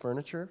Brothers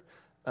Furniture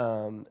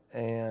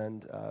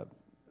and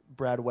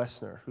Brad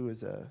Wessner, who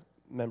is a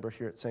member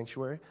here at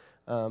Sanctuary,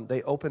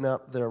 they open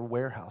up their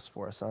warehouse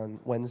for us on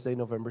Wednesday,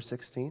 November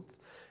 16th.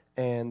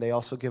 And they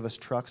also give us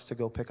trucks to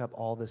go pick up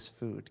all this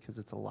food because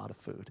it's a lot of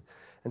food.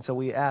 And so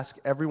we ask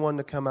everyone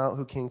to come out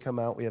who can come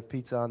out. We have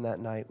pizza on that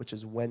night, which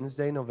is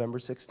Wednesday, November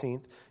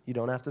 16th. You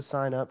don't have to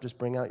sign up. Just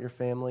bring out your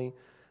family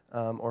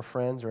or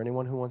friends or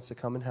anyone who wants to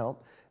come and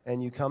help.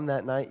 And you come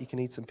that night, you can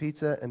eat some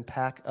pizza and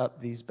pack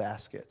up these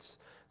baskets.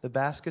 The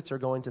baskets are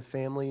going to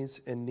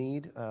families in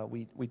need.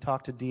 We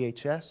talk to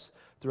DHS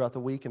throughout the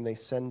week, and they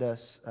send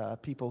us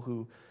people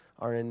who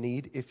are in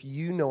need. If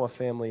you know a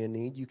family in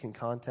need, you can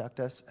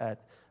contact us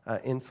at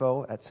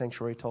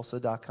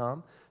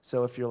info@sanctuarytulsa.com.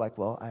 So if you're like,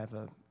 well, I have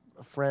a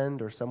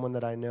friend or someone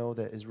that I know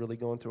that is really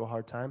going through a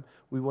hard time,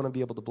 we want to be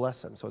able to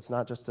bless them. So it's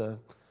not just a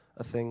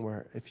thing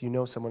where if you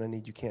know someone in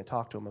need, you can't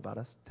talk to them about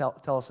us.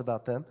 Tell us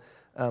about them.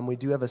 We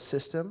do have a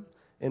system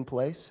in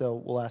place, so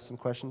we'll ask some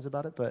questions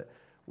about it, but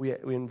we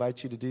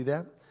invite you to do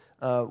that.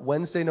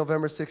 Wednesday,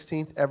 November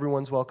 16th,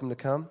 everyone's welcome to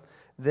come.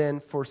 Then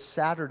for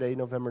Saturday,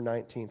 November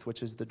 19th,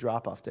 which is the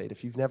drop-off date,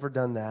 if you've never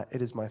done that,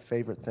 it is my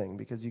favorite thing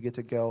because you get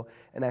to go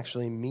and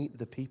actually meet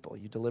the people.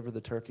 You deliver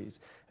the turkeys,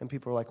 and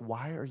people are like,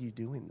 why are you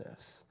doing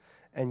this?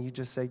 And you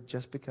just say,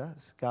 just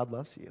because. God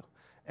loves you.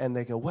 And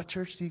they go, what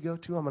church do you go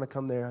to? I'm going to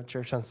come there on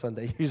church on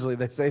Sunday. Usually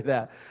they say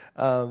that.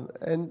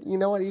 And you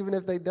know what? Even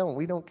if they don't,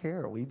 we don't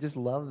care. We just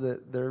love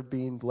that they're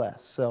being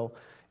blessed. So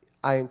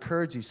I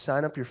encourage you,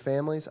 sign up your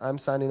families. I'm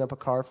signing up a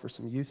car for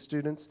some youth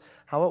students.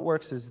 How it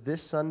works is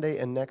this Sunday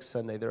and next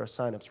Sunday, there are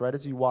sign-ups. Right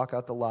as you walk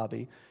out the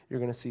lobby, you're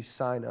going to see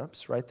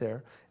sign-ups right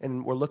there.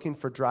 And we're looking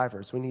for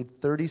drivers. We need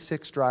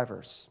 36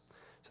 drivers.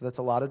 So that's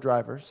a lot of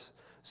drivers.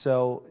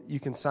 So you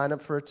can sign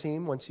up for a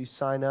team. Once you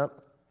sign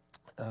up,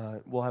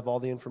 we'll have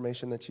all the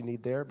information that you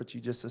need there, but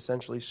you just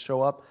essentially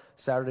show up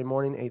Saturday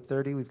morning,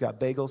 8:30. We've got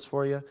bagels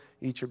for you.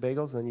 You eat your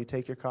bagels, and then you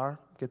take your car,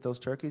 get those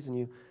turkeys, and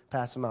you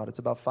pass them out. It's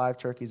about 5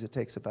 turkeys. It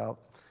takes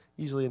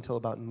usually until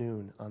about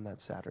noon on that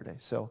Saturday.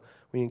 So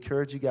we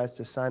encourage you guys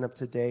to sign up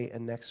today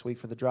and next week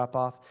for the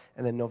drop-off,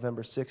 and then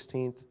November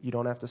 16th, you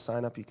don't have to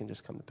sign up. You can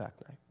just come to Pack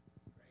Night.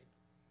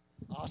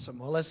 Awesome.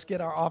 Well, let's get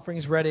our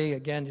offerings ready.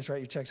 Again, just write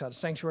your checks out at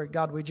Sanctuary.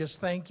 God, we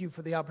just thank you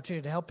for the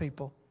opportunity to help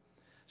people.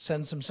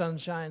 Send some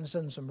sunshine,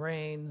 send some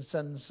rain,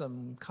 send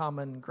some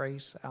common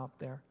grace out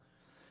there.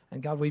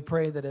 And God, we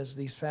pray that as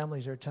these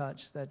families are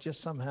touched, that just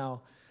somehow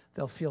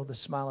they'll feel the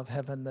smile of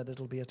heaven, that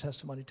it'll be a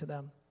testimony to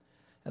them.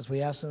 As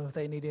we ask them if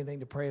they need anything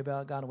to pray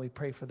about, God, and we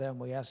pray for them,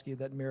 we ask you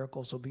that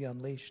miracles will be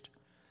unleashed,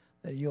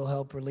 that you'll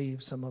help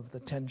relieve some of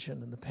the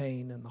tension and the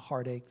pain and the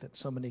heartache that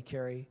so many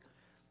carry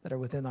that are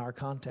within our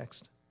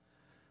context.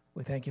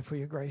 We thank you for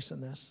your grace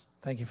in this.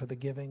 Thank you for the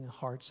giving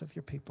hearts of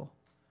your people.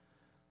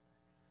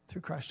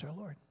 Through Christ our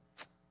Lord.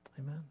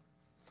 Amen.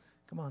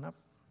 Come on up.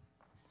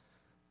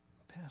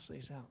 Pass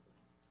these out.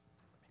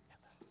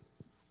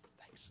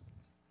 Thanks.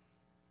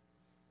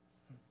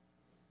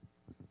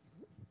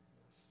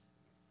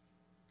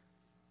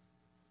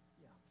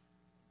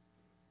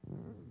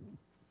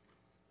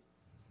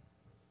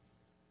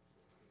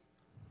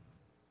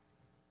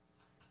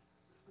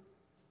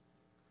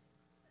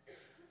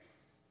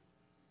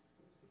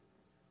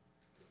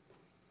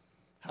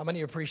 How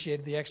many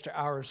appreciated the extra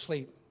hour of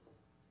sleep?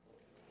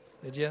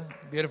 Did you?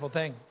 Beautiful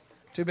thing.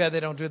 Too bad they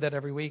don't do that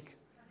every week.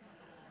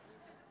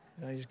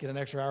 You know, you just get an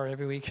extra hour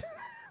every week.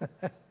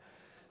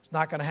 It's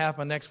not going to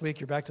happen next week.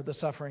 You're back to the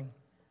suffering.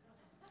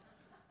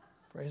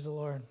 Praise the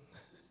Lord.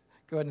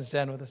 Go ahead and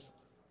stand with us.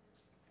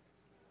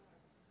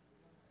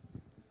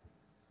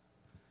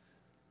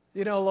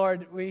 You know,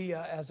 Lord, we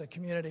as a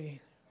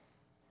community,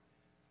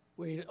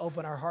 we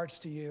open our hearts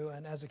to you,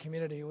 and as a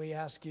community, we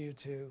ask you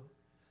to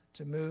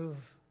move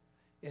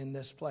in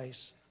this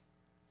place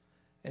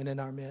and in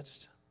our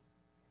midst.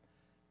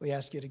 We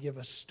ask you to give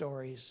us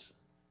stories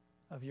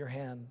of your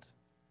hand.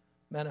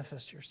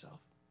 Manifest yourself.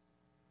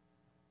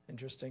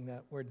 Interesting,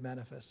 that word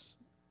manifest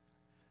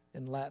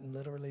in Latin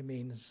literally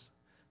means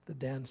the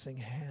dancing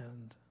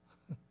hand.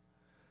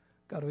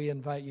 God, we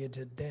invite you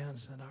to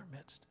dance in our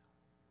midst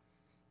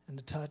and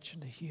to touch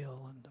and to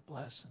heal and to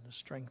bless and to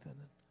strengthen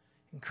and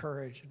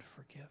encourage and to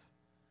forgive.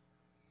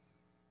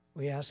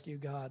 We ask you,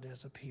 God,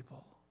 as a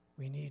people,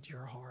 we need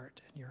your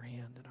heart and your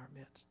hand in our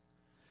midst.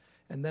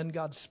 And then,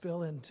 God,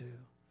 spill into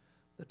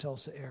the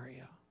Tulsa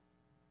area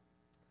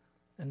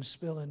and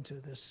spill into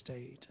this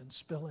state and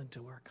spill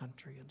into our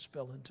country and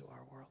spill into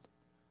our world.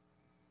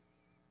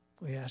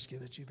 We ask you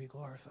that you be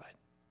glorified.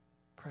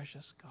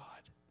 Precious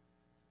God,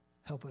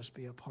 help us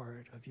be a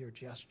part of your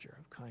gesture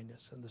of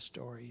kindness and the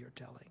story you're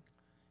telling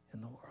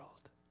in the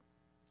world.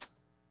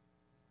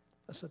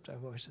 Let's lift our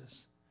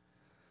voices.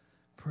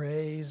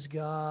 Praise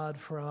God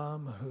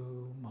from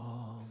whom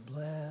all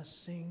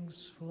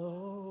blessings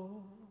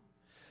flow.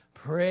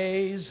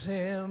 Praise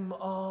him,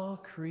 all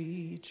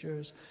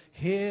creatures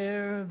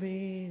here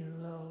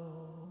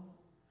below.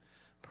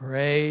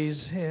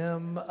 Praise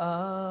him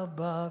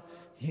above,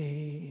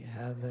 ye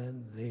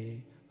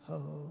heavenly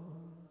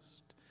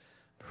host.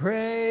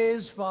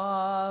 Praise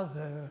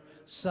Father,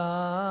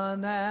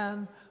 Son,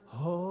 and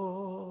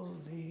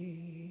Holy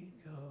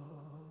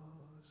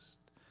Ghost.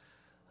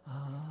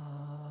 Amen.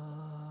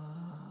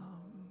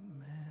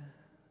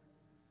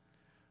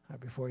 All right,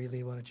 before you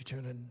leave, why don't you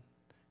turn and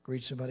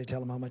greet somebody,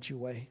 tell them how much you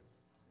weigh,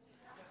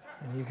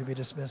 and you can be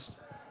dismissed.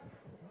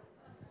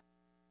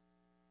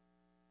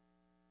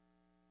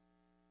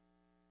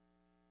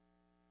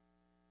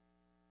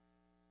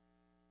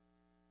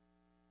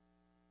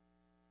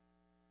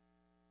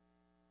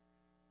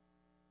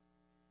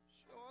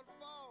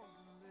 Shortfalls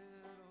and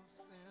little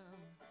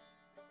sins,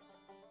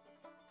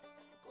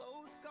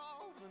 close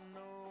calls when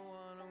no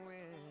one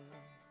wins.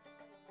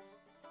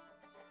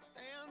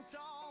 Stand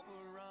tall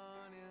but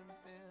running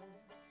thin,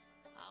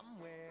 I'm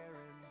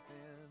wearing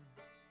thin.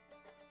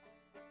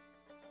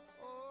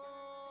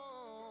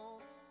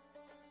 Oh,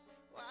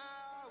 why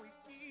are we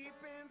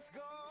keeping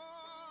score?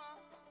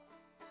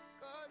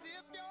 'Cause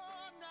if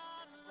you're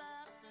not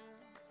laughing,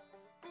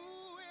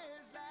 who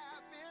is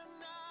laughing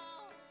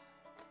now?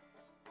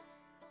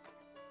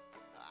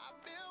 I've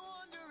been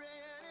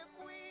wondering if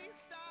we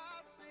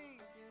start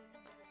sinking,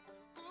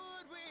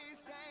 could we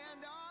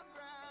stand our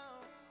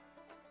ground?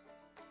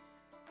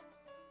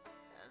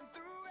 And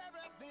through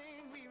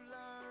everything we've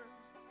learned,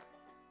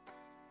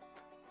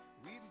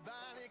 we've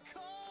finally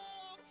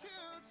come to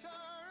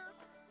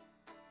terms.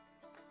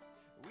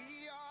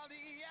 We are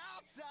the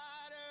outside.